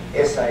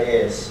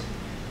SAS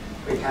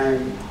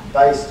became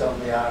based on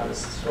the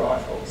Artist's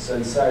Rifles,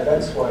 and so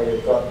that's why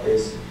you've got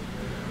this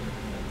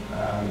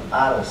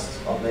artist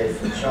on their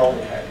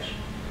shoulder patch,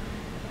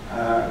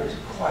 which is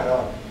quite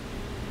odd.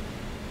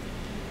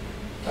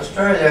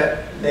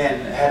 Australia then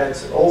had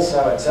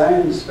also its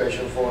own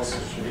Special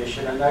Forces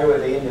tradition, and they were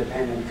the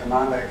independent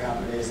commando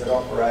companies that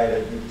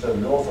operated to the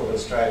north of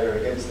Australia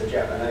against the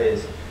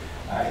Japanese.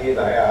 Here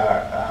they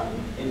are,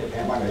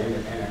 one of the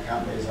independent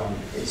companies on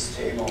East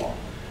Timor,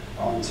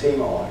 on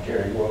Timor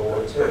during World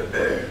War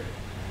II.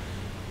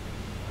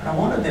 And I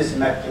wanted this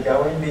map to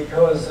go in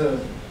because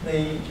of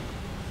the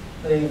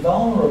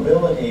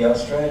vulnerability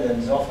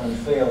Australians often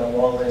feel, and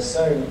why they're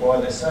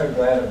so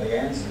glad of the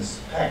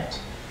ANZUS Pact.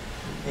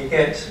 You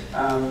get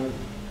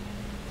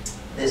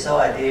this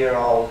idea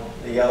of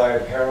the yellow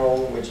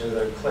peril, which is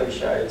a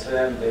cliche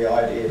term, the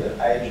idea that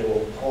Asia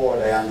will pour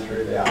down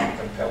through the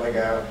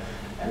archipelago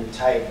and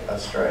take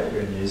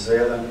Australia and New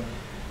Zealand.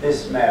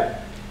 This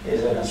map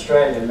is an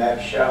Australian map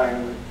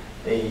showing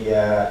the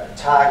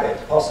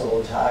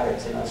possible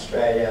targets in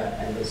Australia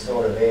and the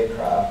sort of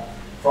aircraft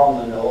from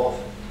the north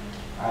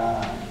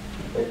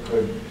that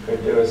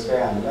could do us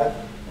down. And that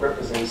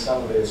represents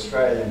some of the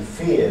Australian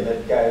fear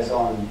that goes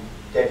on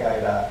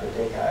decade after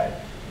decade.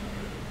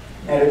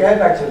 Now to go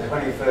back to the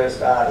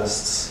 21st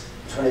artists,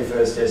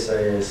 21st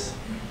SAS,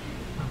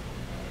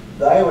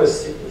 they were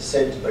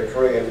sent to the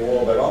Korean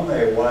War, but on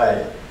their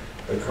way,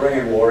 the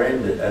Korean War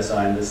ended, as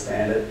I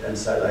understand it, and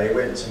so they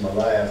went to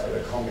Malaya for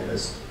the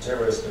communist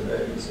terrorist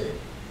emergency.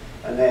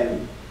 And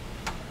then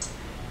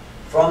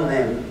from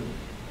them,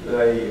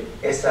 the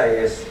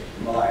SAS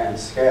Malayan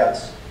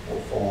Scouts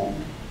were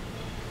formed,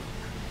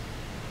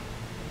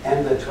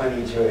 and the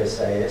 22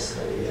 SAS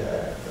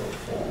were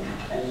formed.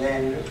 And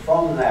then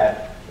from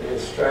that,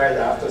 Australia,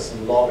 after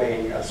some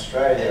lobbying,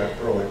 Australia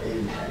brought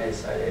in an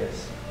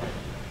SAS.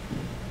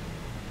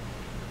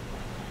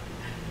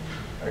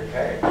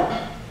 Okay.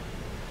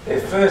 Their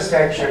first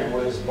action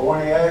was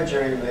Borneo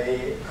during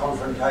the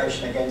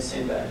confrontation against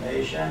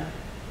Indonesia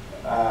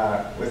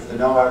with the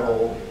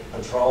naval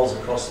patrols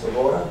across the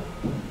border.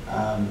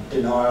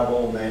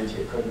 Deniable meant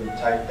you couldn't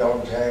take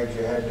dog tags,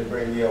 you had to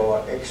bring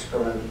your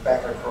excrement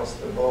back across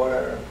the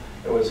border.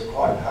 It was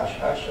quite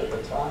hush-hush at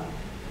the time.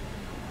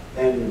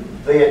 Then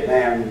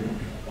Vietnam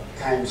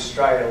came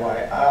straight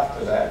away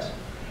after that.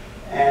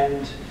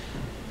 And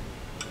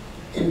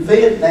in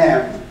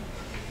Vietnam,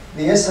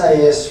 the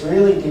SAS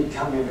really did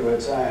come into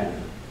its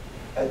own.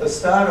 At the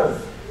start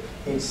of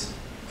its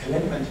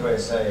commitment to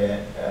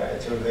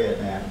to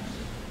Vietnam,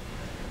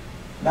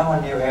 no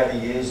one knew how to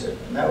use it,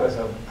 and that was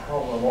a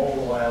problem all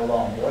the way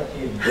along. What do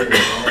you do with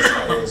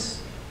an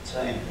SAS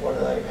team?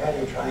 How do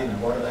you train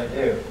them? What do they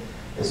do?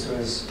 This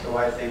was the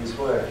way things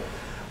were.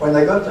 When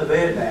they got to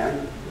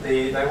Vietnam,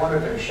 they wanted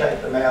to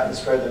shape them out and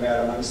spread them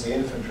out amongst the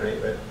infantry,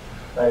 but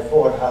they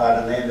fought hard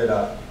and they ended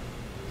up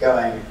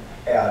going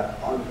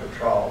out on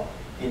patrol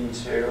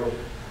into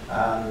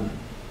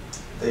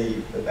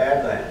the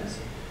Badlands.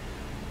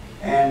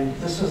 And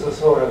this was the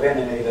sort of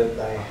enemy that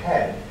they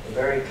had, a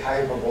very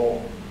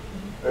capable,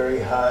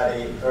 very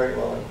hardy, very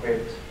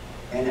well-equipped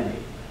enemy.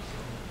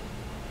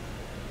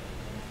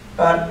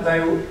 But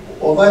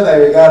although they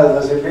regarded them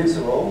as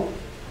invincible,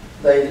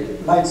 they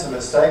made some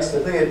mistakes.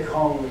 The Viet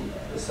Cong,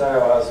 so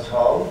I was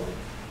told,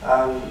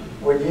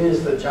 would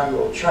use the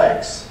jungle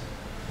tracks,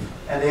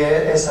 and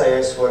the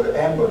SAS would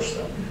ambush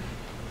them.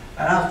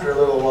 And after a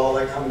little while,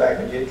 they come back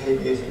and you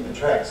keep using the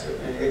tracks,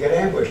 and you get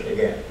ambushed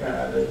again. You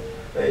know,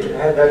 they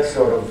had that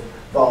sort of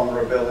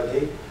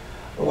vulnerability.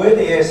 But where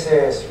the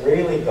SAS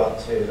really got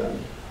to them,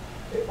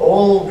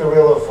 all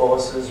guerrilla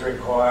forces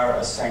require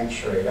a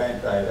sanctuary, don't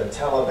they? The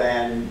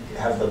Taliban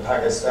have the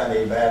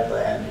Pakistani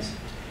Badlands.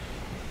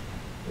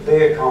 The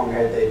Viet Cong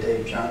had their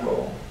deep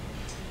jungle.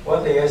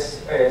 What the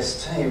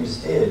SAS teams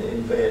did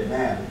in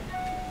Vietnam,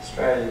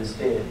 Australians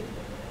did,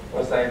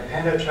 was they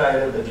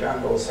penetrated the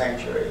jungle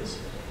sanctuaries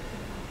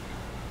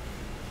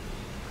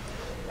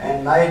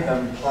and made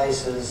them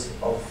places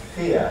of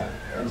fear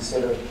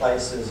instead of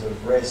places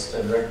of rest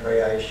and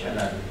recreation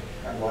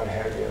and what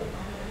have you.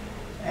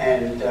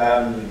 And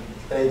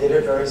they did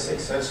it very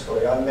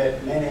successfully. I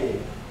met many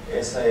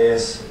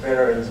SAS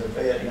veterans of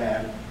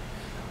Vietnam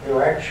who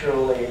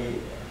actually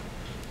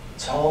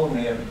told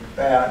me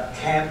about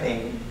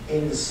camping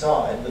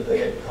inside the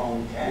Viet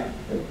Cong camp.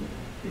 The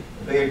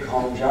Viet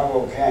Cong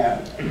jungle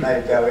camp, and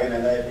they'd go in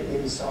and they'd be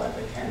inside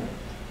the camp.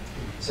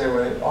 So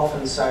we're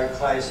often so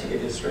close you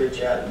could just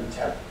reach out and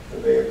tap the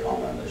Viet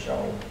Cong on the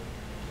shoulder.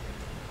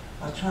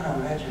 I was trying to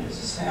imagine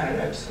this. It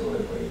sounded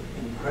absolutely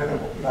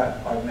incredible,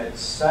 but I've met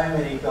so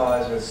many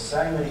guys with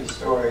so many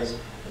stories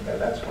about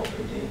that's what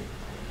we did.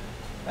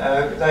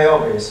 They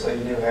obviously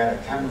knew how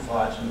to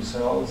camouflage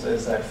themselves.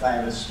 There's that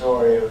famous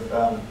story of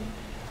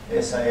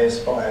SAS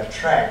by a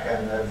track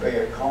and the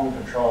Viet Cong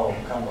patrol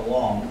come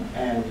along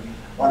and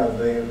one of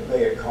the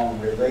Viet Cong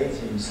relieves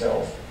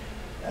himself,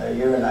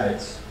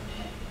 urinates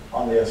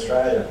on the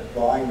Australian,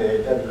 lying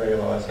there, doesn't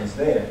realise he's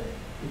there.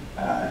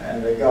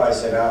 And the guy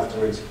said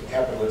afterwards,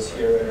 capitalist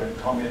urine and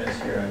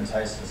communist urine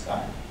taste the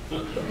same.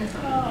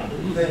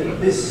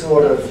 This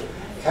sort of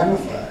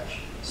camouflage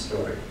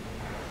story.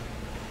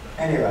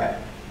 Anyway,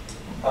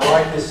 I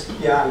like this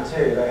yarn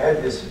too. They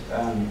had this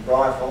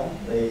rifle,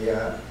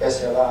 the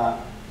SLR,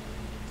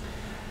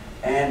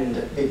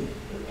 and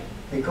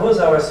because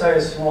they were so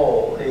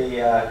small,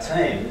 the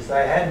teams,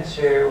 they had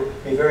to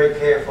be very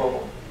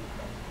careful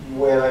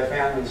where they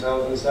found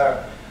themselves. And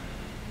so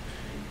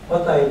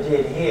what they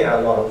did here,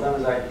 a lot of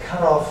them, is they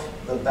cut off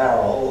the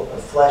barrel, a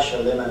flash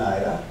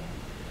eliminator.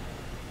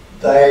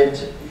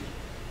 They'd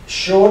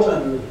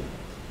shorten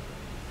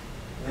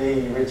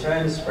the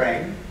return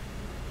spring,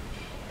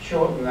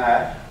 shorten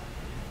that,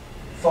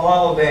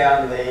 file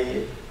down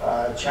the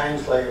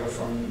change lever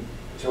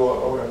to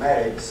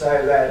automatic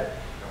so that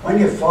when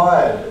you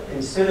fired,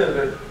 instead of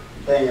it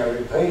being a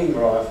repeating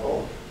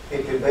rifle,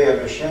 it could be a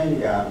machine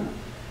gun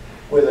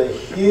with a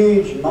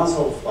huge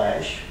muzzle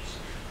flash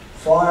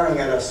firing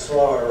at a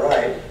slower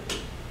rate,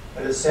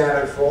 but it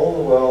sounded for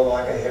all the world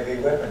like a heavy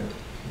weapon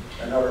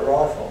and not a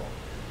rifle.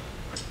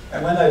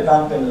 And when they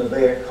bumped into the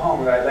Viet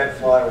Cong, they let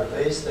fly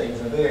with these things.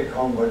 The Viet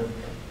Cong would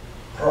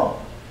prop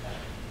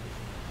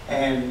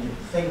and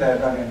think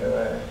they'd run into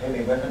a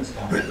heavy weapons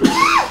company.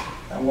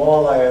 And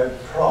while they were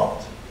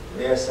propped,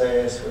 the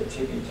SAS would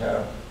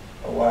tippy-toe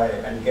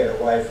away and get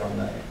away from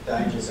the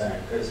danger zone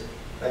because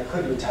they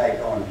couldn't take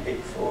on big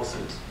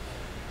forces.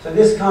 So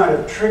this kind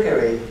of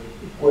trickery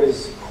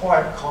was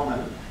quite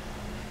common.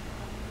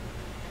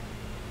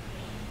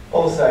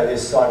 Also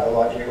this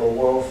psychological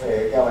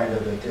warfare, going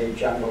to the deep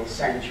jungle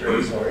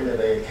sanctuaries or into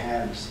their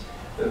camps.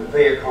 The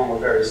Viet Cong were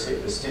very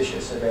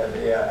superstitious about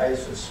the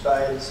ace of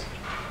spades.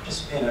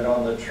 Just pin it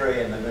on the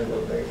tree in the middle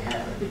of their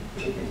camp and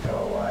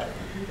tippy-toe away.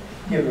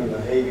 Give them the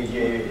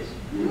heebie-jeebies.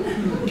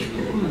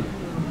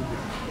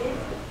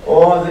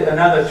 Or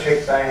another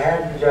trick they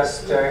had,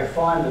 just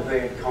find the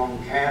Viet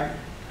Cong camp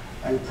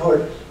and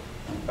put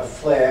a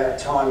flare,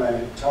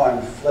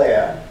 timed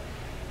flare,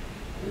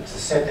 it's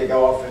set to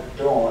go off at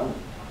dawn.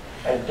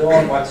 At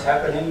dawn, what's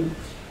happening?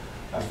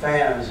 A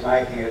phantom's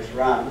making its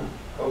run,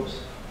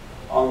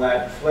 on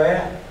that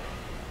flare,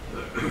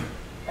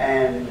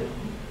 and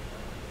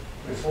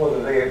before the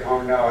Viet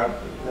Cong know it,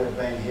 they've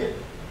been hit.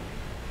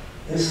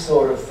 This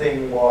sort of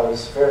thing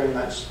was very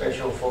much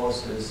special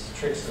forces,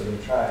 tricks of the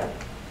trade.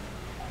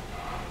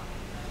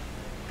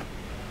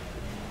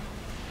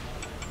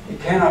 You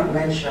cannot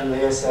mention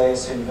the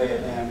SAS in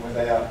Vietnam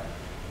without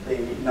the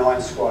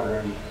 9th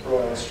Squadron,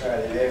 Royal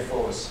Australian Air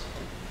Force.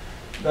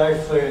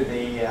 They flew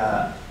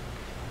the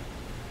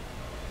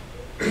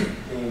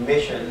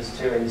missions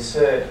to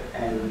insert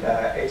and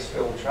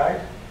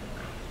exfiltrate.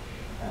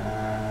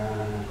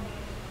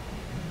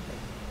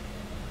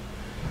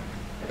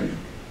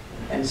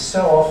 And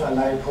so often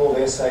they pulled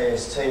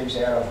SAS teams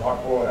out of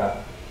hot water.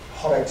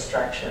 Hot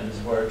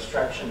extractions were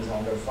extractions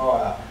under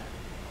fire.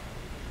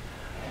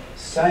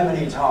 So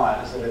many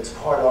times that it's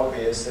quite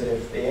obvious that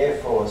if the Air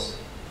Force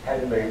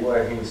hadn't been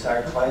working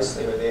so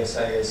closely with the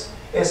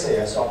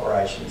SAS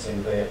operations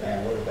in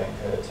Vietnam would have been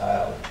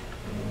curtailed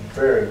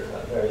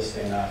very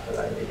soon after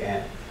they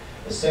began.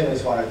 As soon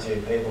as 1 or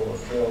 2 people were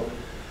killed,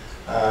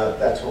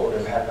 that's what would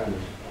have happened.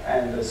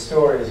 And the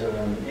stories of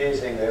them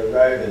using their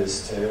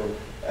rotors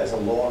as a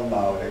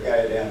lawnmower to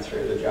go down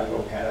through the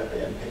jungle canopy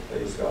and pick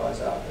these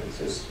guys up, it's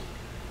just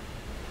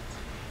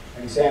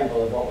an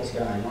example of what was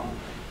going on.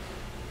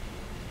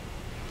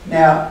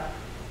 Now,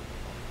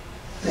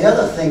 the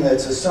other thing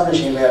that's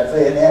astonishing about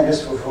Vietnam,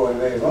 just before we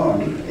move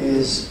on,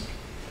 is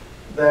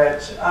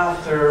that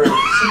after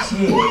 6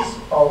 years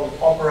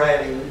of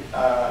operating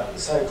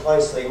so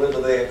closely with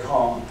the Viet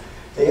Cong,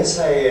 the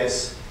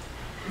SAS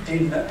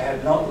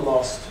had not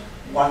lost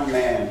one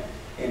man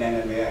in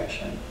enemy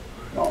action,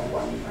 not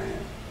one man.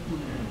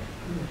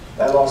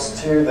 They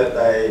lost 2 that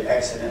they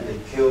accidentally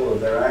killed of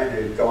their own,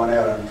 who'd gone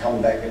out and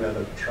come back into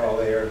the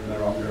patrol area in the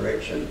wrong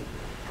direction.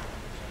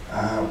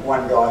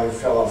 One guy who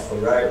fell off the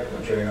rope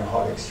during a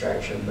hot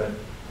extraction, but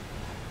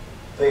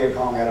Viet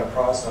Cong had a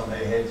price on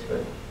their heads,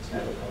 but it's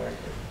never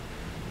collected.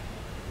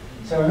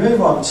 So we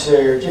move on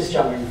to, just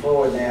jumping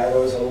forward now, there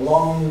was a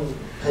long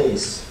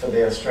peace for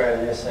the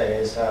Australian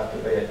SAS after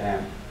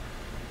Vietnam.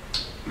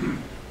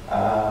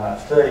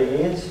 30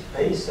 years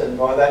peace, and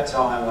by that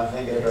time I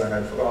think everyone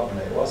had forgotten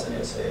there was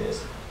an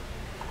SAS.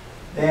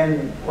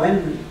 Then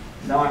when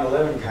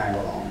 9/11 came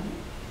along,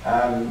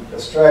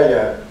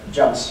 Australia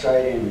jumped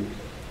straight in,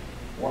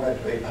 wanted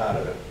to be part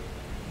of it,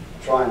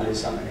 try and do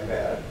something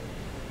about it.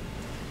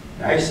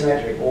 Now,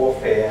 asymmetric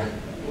warfare,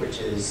 which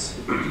is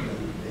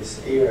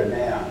this era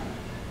now,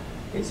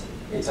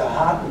 it's a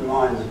heart and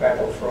minds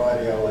battle for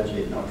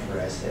ideology, not for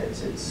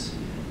assets. It's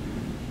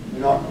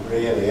not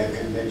really a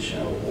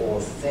conventional war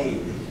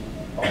thing,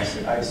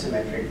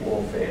 asymmetric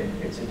warfare.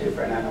 It's a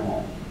different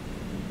animal.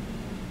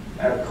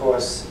 And of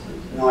course,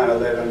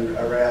 9/11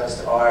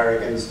 aroused ire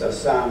against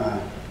Osama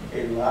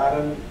bin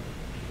Laden,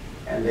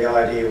 and the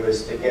idea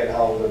was to get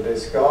hold of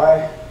this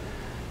guy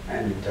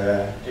and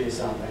do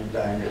something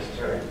dangerous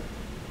to him.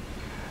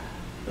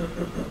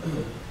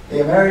 The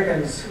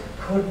Americans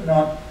could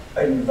not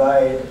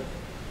invade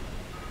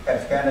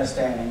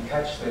Afghanistan and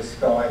catch this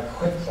guy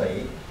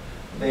quickly.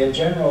 The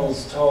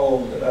generals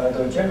told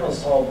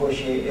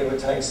Bush it would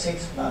take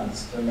 6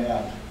 months to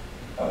mount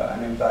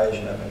an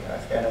invasion of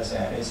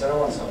Afghanistan. He said, I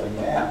want something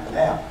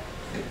now.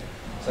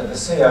 So the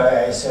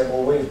CIA said,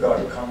 well, we've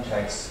got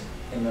contacts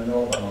in the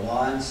Northern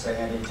Alliance, the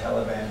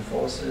anti-Taliban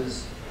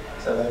forces.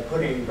 So they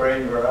put in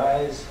Green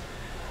Berets,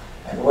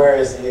 and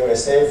whereas the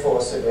US Air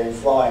Force had been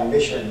flying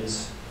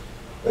missions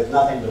with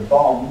nothing to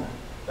bomb,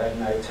 they had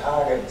no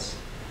targets.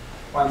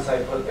 Once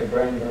they put the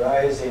Green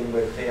Berets in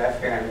with the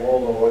Afghan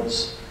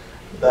warlords,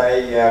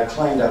 they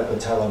cleaned up the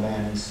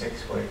Taliban in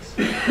 6 weeks.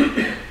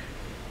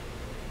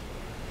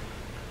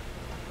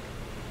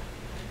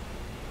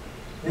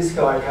 This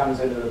guy comes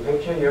into the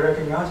picture. You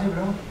recognise him at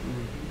all?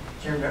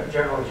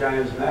 General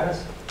James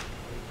Mattis.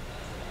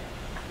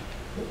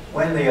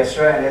 When the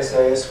Australian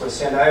SAS was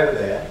sent over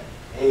there,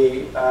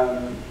 he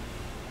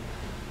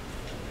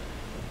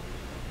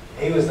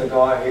was the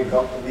guy who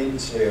got them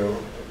into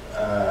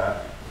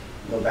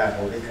the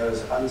battle,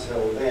 because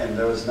until then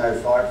there was no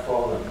fight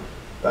for them.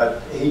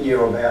 But he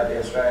knew about the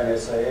Australian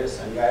SAS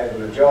and gave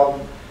them a job,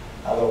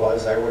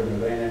 otherwise they wouldn't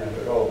have been in it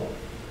at all.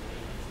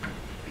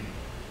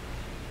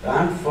 The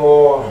hunt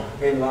for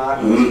bin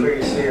Laden was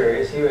pretty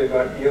serious. Here we've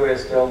got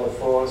US Delta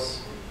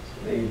Force,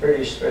 the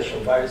British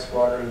Special Boat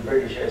Squadron,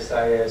 British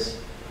SAS,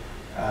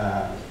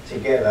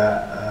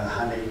 together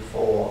hunting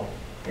for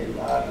bin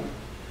Laden.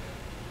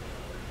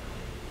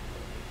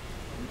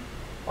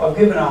 I've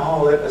given a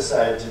whole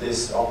episode to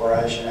this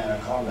Operation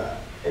Anaconda.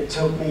 It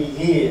took me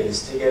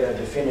years to get a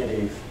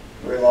definitive,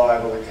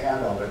 reliable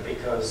account of it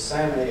because so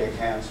many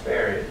accounts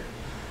varied.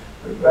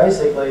 But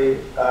basically,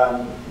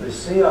 the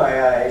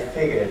CIA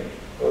figured,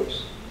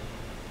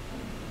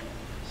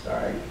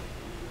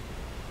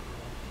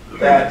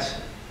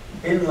 that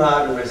bin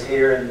Laden was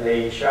here in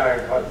the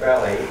Shariqat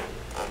Valley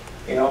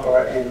in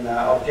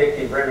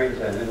Objective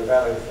Remington in the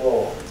valley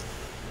floor.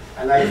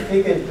 And they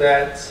figured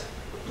that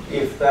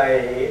if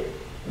they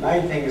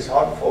made things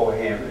hot for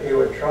him, he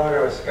would try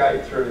to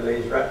escape through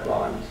these rat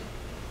lines.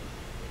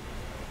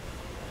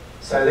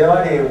 So the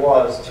idea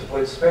was to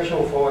put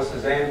special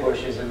forces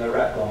ambushes in the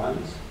rat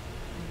lines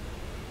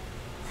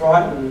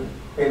frighten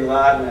bin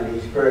Laden and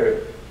his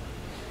group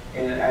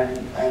and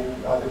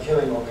either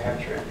kill him or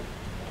capture him.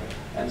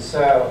 And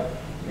so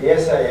the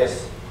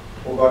SAS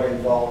got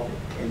involved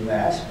in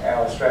that,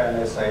 our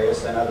Australian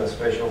SAS and other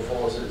special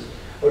forces.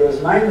 But it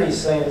was mainly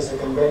seen as a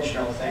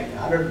conventional thing,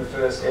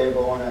 101st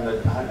Airborne and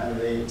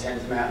the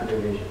 10th Mountain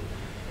Division.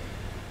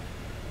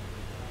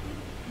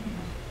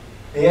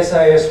 The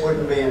SAS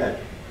wouldn't be in it.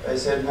 They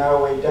said,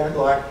 no, we don't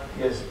like,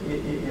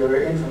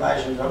 your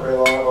information's not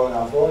reliable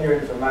enough. All your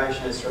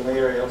information is from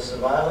aerial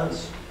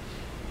surveillance.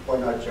 We're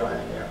not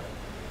joining you.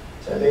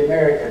 So the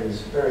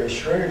Americans very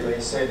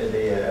shrewdly said to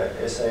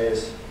the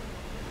SAS,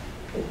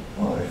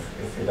 well,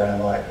 if you don't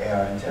like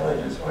our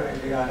intelligence, why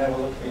don't you go and have a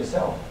look for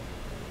yourself?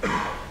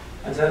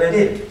 And so they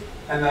did.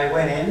 And they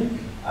went in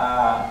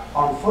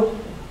on foot,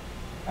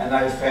 and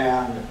they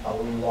found a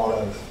lot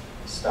of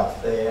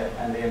stuff there.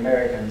 And the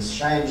Americans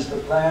changed the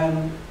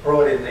plan,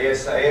 brought in the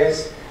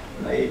SAS.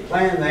 And the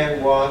plan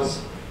then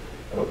was,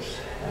 oops,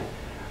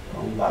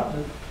 wrong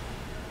button.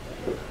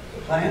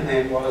 The plan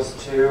then was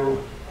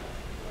to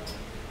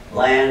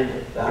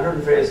land the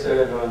 101st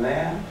Airborne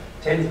there,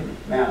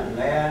 10th Mountain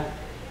there,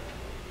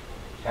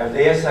 have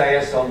the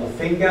SAS on the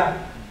finger,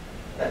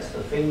 that's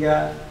the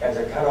finger, as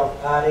a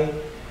cut-off party.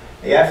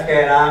 The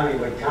Afghan army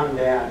would come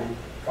down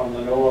from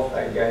the north,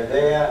 they'd go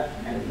there,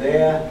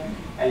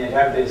 and you'd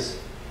have this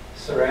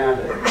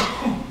surrounded.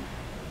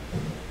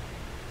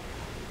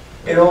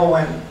 It all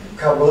went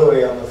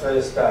kablooey on the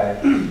first day.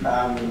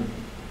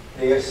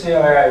 The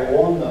CIA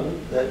warned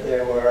them that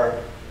there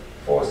were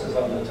forces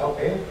on the top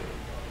here,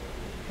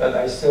 but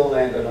they still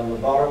landed on the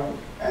bottom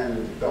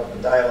and got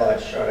the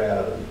daylight shot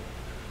out of them.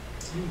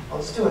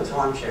 Let's do a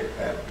time check,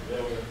 Pat.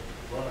 Yeah,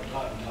 we're running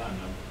tight on time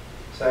now.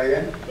 Say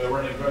again? We're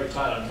running very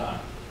tight on time.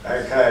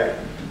 Okay.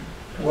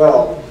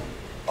 Well,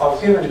 I've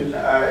given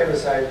ever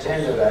so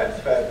 10 to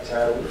that, but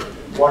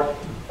what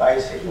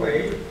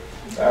basically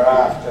they're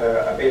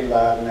after bin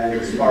Laden and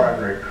his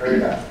foreign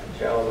recruiter,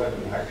 Jalal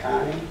ibn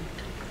Haqqani,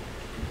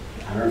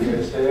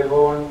 101st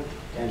Airborne,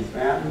 10th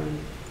Mountain,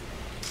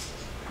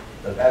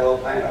 the battle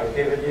plan I've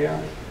given you.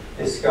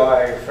 This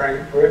guy,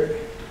 Frank Brick,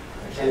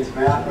 10th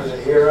Mountain, was a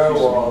hero.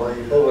 While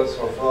the bullets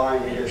were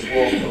flying, he just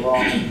walked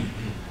along,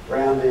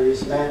 round to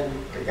his men,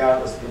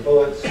 regardless of the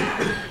bullets,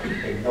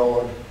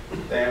 ignored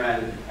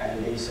them,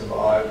 and he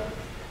survived,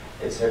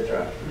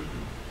 etc.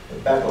 The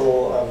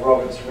Battle of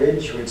Roberts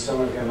Ridge, which some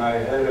of you may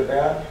have heard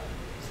about.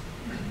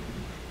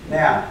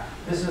 Now,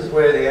 this is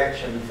where the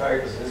action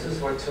focuses. This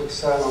is what took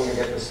so long to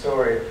get the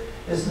story.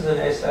 This is an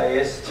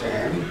SAS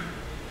team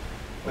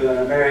with an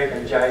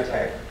American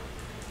JTAC,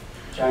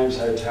 James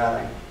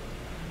Hotelling.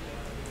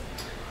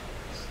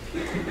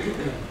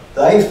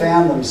 They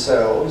found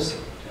themselves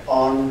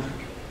on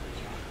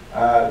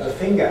the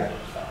finger.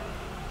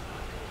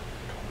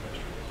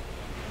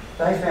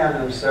 They found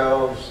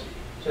themselves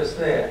just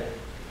there.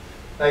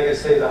 They could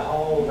see the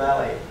whole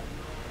valley.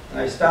 And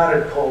they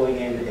started calling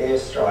in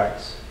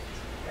airstrikes.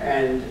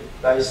 And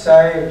they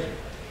saved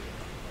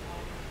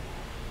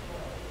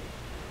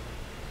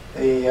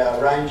the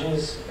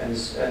Rangers and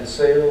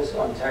SEALs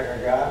on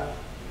Takagar,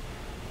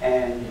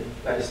 and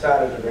they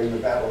started to bring the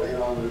battle in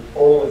on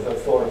all of the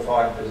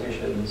fortified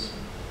positions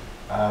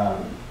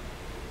of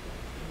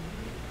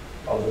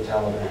the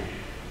Taliban.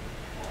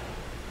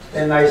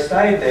 Then they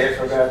stayed there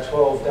for about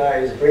 12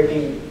 days,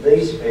 bringing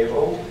these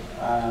people,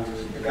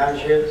 the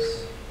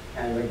gunships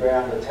and the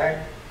ground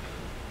attack.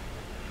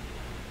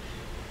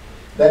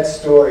 That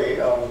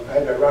story, I've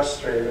had to rush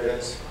through, but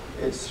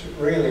it's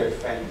really a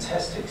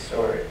fantastic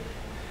story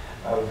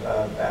of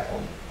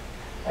battle.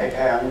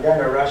 Okay, I'm going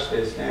to rush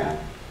this now.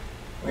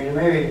 We're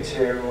moving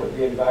to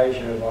the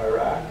invasion of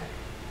Iraq,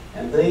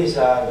 and these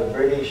are the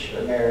British,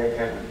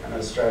 American and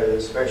Australian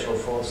Special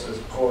Forces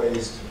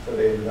poised for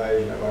the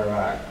invasion of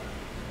Iraq.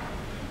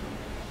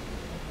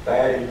 They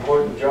had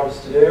important jobs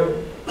to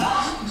do,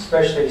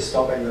 especially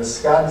stopping the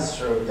Scuds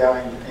from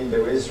going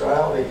into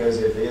Israel, because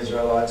if the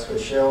Israelites were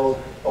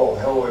shelled, all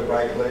hell would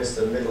break loose,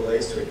 the Middle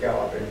East would go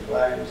up in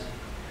flames.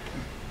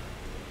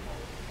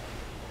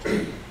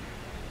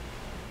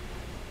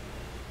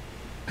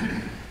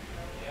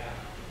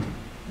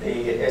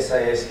 The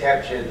SAS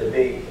captured the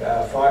big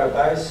fighter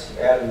base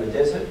out in the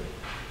desert,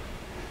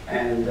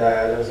 and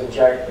there was a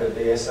joke that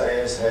the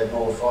SAS had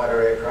more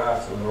fighter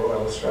aircraft than the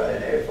Royal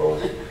Australian Air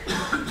Force.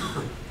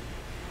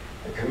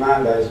 The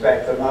commandos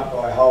backed them up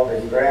by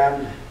holding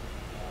ground,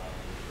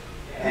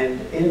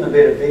 and in the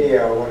bit of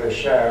video I want to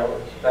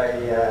show,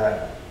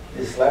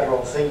 this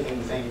lateral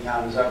thinking thing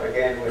comes up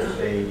again with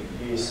the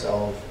use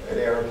of an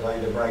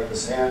aeroplane to break the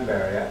sound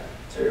barrier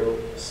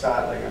to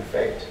startling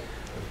effect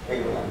of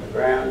people on the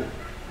ground.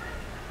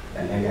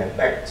 Then they go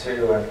back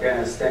to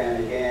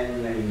Afghanistan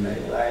again in the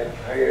later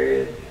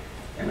period,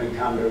 and we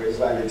come to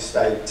Islamic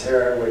State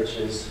terror, which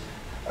is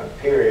a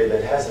period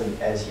that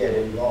hasn't as yet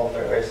involved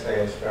our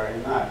SAS very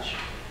much.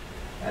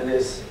 And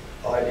this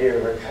idea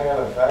of a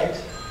caliphate.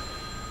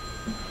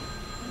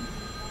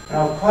 And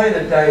I've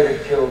quoted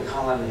David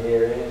Kilcullen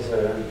here in his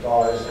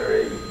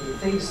advisory. He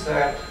thinks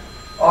that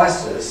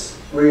ISIS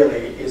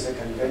really is a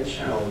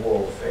conventional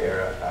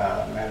warfare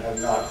matter,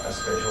 not a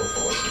special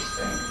forces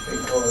thing,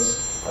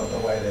 because of the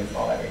way they're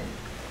fighting.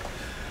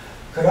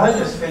 Could I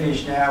just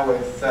finish now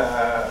with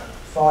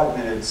 5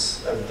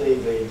 minutes of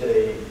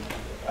DVD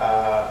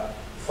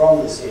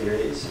from the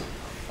series,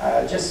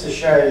 just to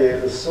show you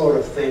the sort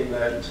of thing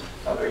that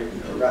I've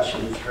been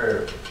rushing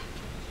through.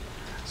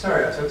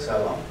 Sorry I took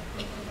so long.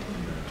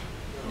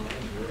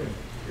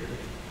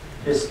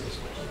 Just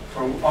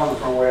from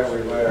where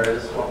we were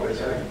is what we're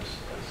doing.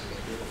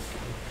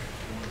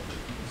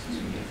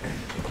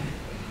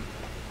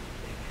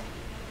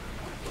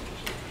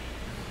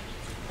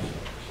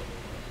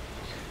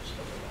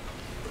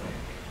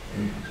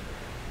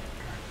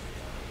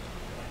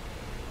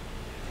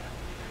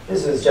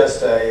 This is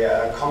just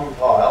a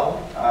compile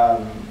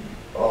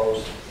of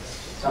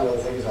some of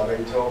the things I've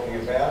been talking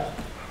about,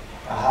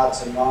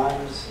 hearts and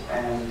minds,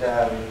 and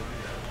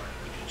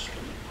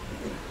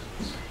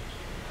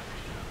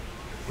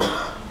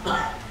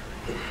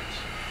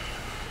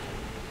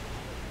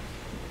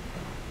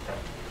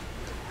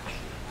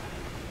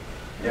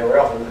yeah,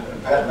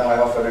 Pat and I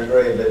often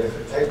agreed that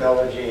if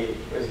technology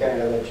was going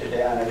to let you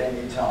down at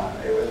any time,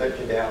 it would let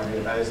you down when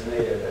you most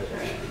needed it.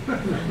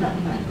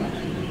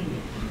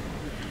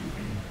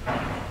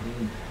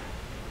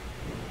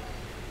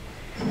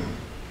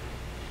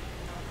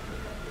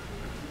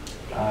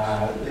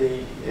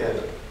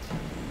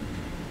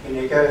 When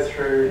you go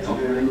through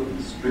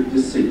to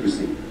strictest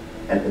secrecy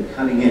at the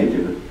cutting edge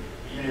of it.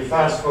 You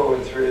fast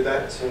forward through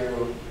that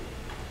to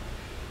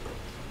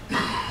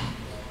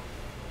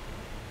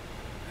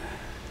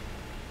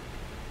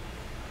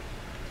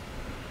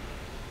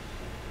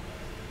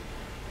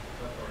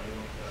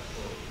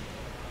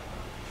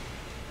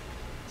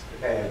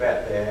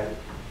about there.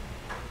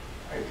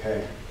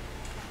 Okay.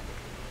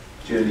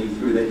 Journey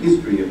through the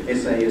history of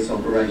SAS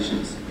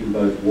operations in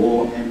both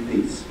war and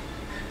peace,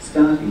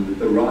 starting with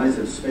the rise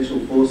of special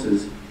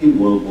forces in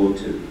World War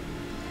II.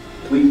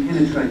 We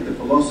penetrate the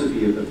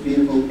philosophy of the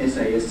fearful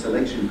SAS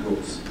selection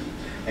course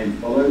and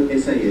follow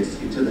SAS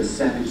into the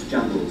savage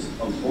jungles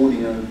of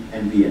Borneo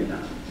and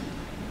Vietnam.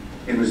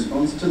 In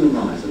response to the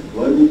rise of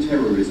global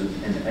terrorism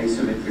and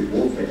asymmetric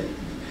warfare,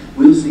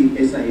 we'll see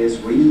SAS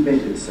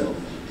reinvent itself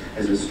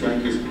as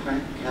Australia's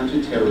crack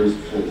counter-terrorist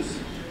force.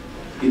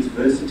 Its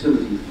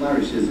versatility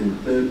flourishes in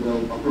third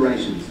world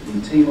operations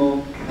in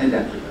Timor and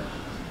Africa.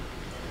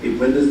 It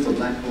weathers the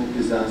Black Hawk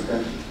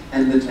disaster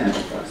and the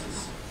Tampa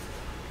crisis.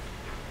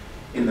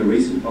 In the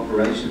recent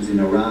operations in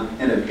Iraq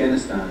and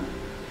Afghanistan,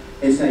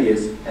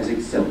 SAS has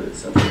excelled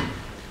itself.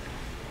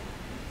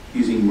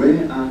 Using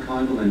rare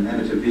archival and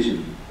amateur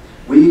vision,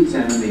 we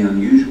examine the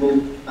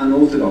unusual,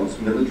 unorthodox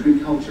military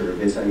culture of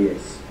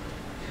SAS,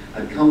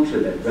 a culture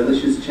that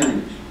relishes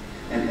change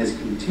and has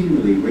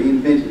continually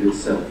reinvented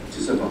itself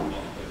to survive.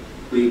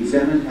 We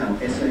examine how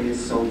SAS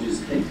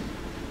soldiers think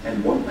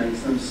and what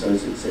makes them so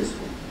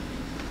successful.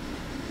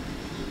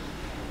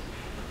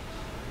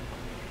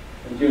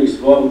 And during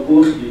survival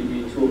course,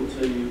 you're taught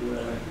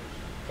to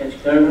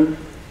catch cobra,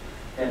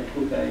 how to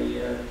cook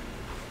a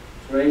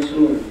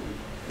tarantula,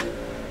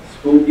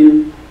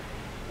 scorpion.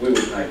 We were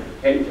taking the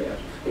heads out,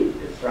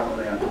 they're thrown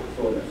out,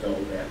 thought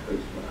ourselves out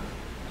pretty smart.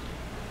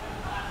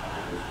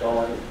 The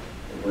sky,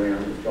 the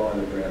ground, the sky,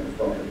 the ground, the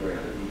sky, the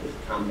ground, and you just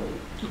tumble.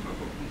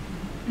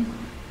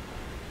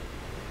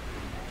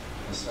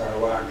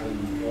 Sarawak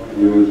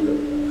We were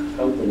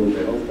helpful with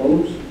their health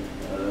problems.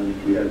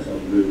 We had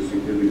some really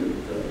significant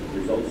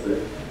results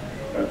there.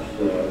 Perhaps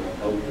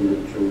helped the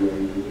children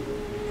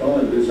try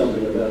and do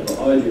something about the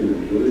hygiene of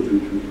the village,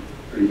 which was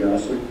pretty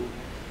ghastly.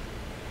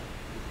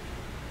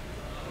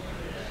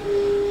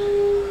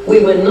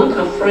 We were not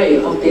afraid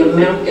of the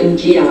American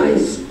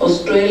GIs,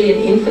 Australian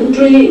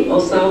infantry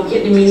or South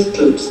Vietnamese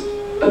troops,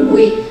 but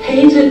we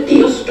hated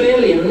the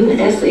Australian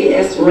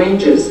SAS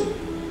Rangers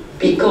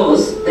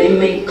because they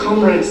made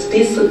comrades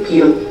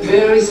disappear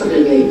very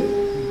suddenly.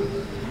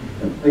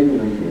 People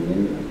need to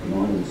remember that the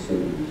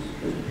 1970s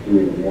was a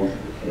period of wash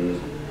for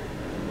terrorism.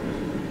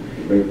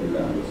 The regular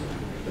guards,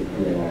 the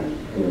PLA,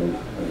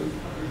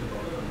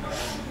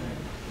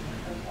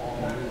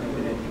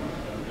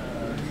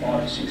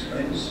 5 to 6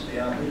 metres, the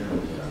army,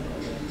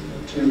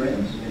 2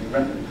 rounds in a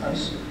rapid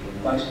pace,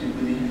 basically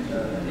within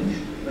an inch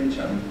of each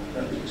other.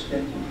 That was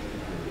expected.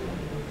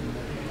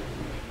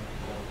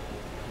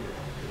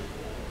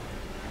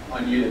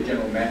 I knew that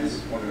General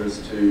Mattis wanted us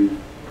to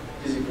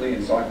physically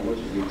and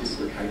psychologically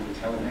dislocate the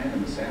Taliban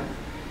in the south.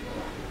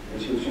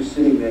 And she was just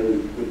sitting there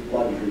with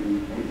blood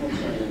dripping and not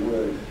saying a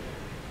word.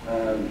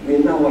 We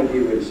had no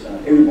idea where to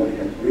start. Everybody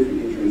had horrific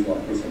injuries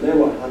like this, and there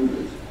were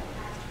hundreds.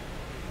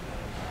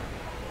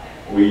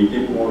 We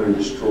didn't want to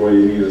destroy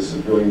any of the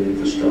civilian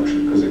infrastructure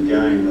because,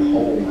 again, the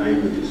whole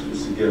aim of this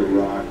was to get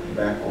Iraq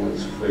back on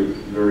its feet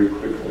very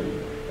quickly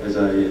as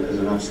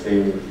an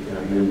upstanding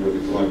member of the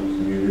global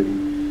community.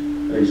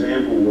 An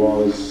example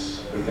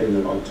was the thing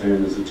that I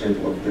termed as the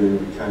Temple of Doom.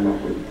 We came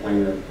up with a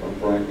plan of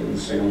breaking the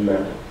sound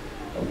barrier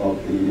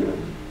above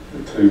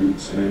the 2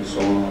 cement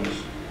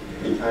silos.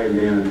 he came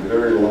down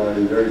very low,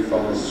 very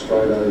fast,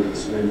 straight over the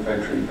cement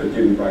factory, but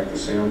didn't break the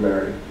sound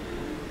barrier.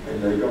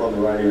 And he got on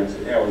the radio and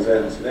said, "How was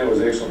that?" I said, "That was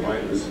excellent,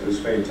 mate. It was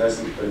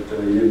fantastic, but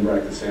he didn't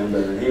break the sound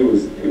barrier." And he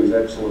was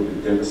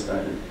absolutely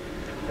devastated.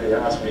 And he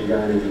asked me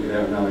again if he could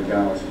have another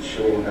go. I said,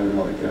 "Sure, have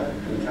another go."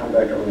 And he come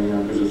back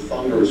around. It was a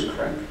thunderous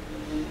crack.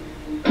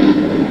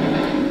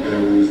 And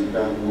it was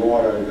done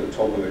right over the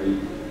top of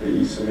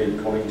the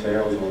cement conning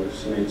towers or the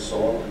cement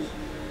silos.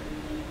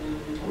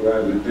 We were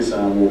able to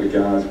disarm all the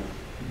guards.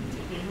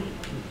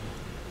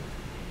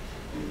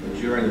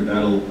 During the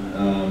battle,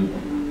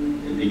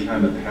 it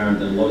became apparent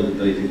that a lot of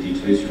the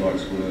B-52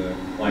 strikes were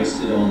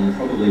wasted on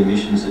probably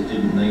missions that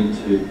didn't need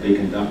to be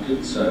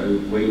conducted, so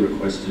we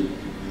requested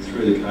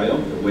through the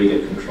CAOP that we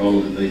get control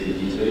of the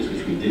B-52s,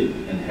 which we did,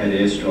 and had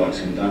airstrikes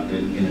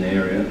conducted in an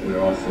area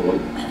where I thought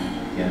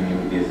the enemy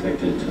would be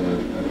affected to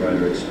a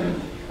greater extent.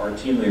 Our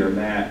team leader,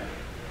 Matt,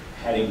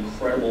 had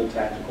incredible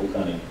tactical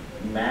cunning.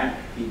 Matt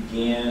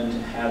began to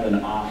have an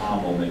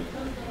aha moment.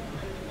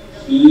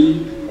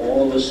 He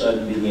all of a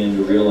sudden began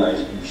to realize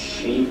and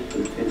shape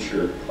the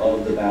picture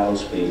of the battle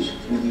space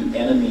through the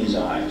enemy's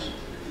eyes.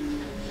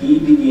 He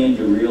began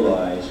to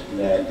realize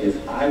that if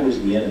I was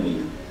the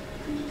enemy,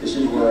 this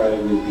is where I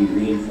would be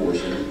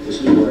reinforcing,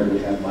 this is where I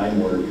would have my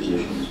mortar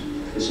positions,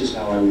 this is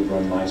how I would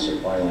run my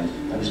supply lines.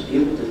 I was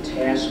able to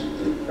task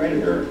the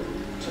Predator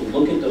to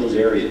look at those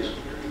areas.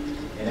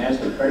 And as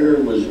the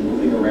Predator was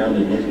moving around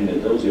and looking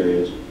at those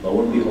areas,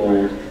 lo and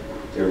behold,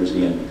 there was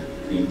the enemy.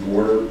 The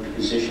mortar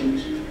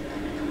positions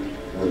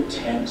were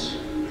tents,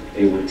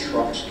 they were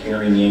trucks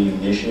carrying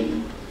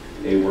ammunition,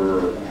 they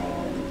were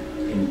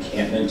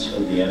encampments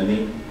of the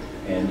enemy,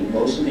 and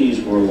most of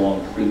these were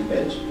along creek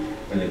beds.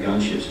 When the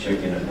gunships check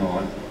in at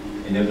night,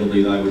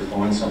 inevitably they would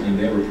find something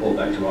there, report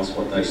back to us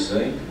what they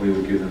see. We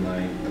would give them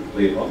a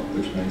clear hot,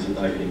 which means that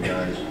they could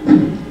engage.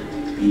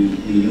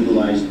 We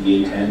utilized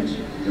the A-10s.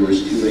 There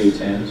was 2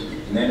 A-10s.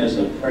 And then as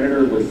the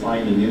Predator would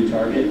find a new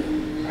target,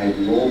 I'd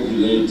roll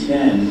the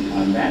A-10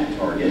 on that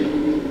target,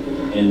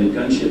 and the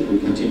gunship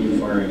would continue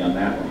firing on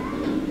that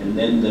one. And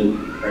then the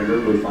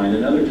Predator would find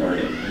another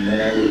target, and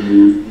then I would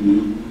move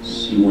the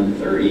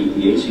C-130,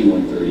 the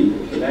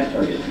AC-130, to that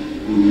target.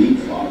 We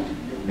leapfrogged.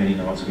 Many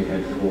nights we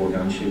had 4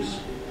 gunships,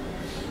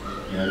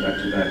 back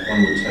to back.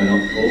 One would turn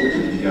up full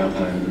and go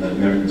home. And the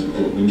Americans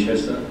call it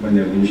Winchester. When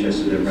they're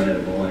Winchester, they've run out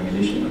of all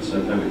ammunition. So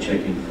if they would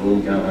check in full,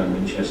 go home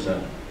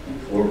Winchester,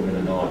 4 of them in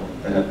a night.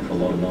 That happened for a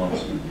lot of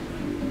nights.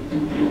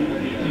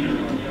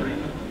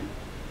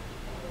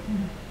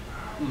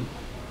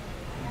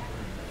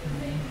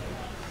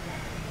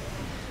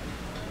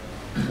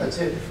 That's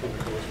it.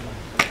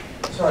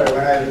 Sorry, I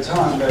went over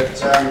time, but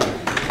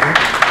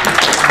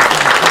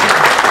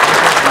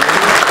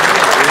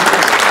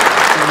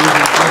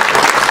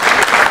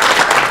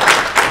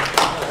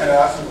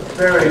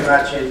very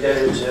much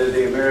indebted to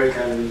the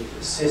American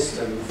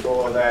system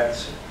for that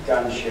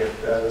gunship,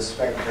 the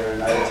Spectre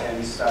and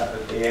A-10 stuff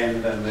at the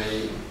end, and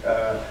the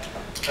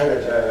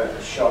Predator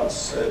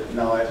shots at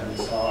night and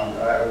so on.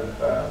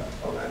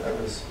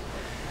 That was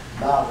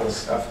marvellous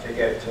stuff to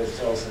get to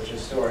tell such a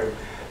story.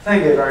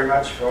 Thank you very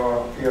much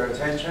for your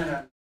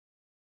attention.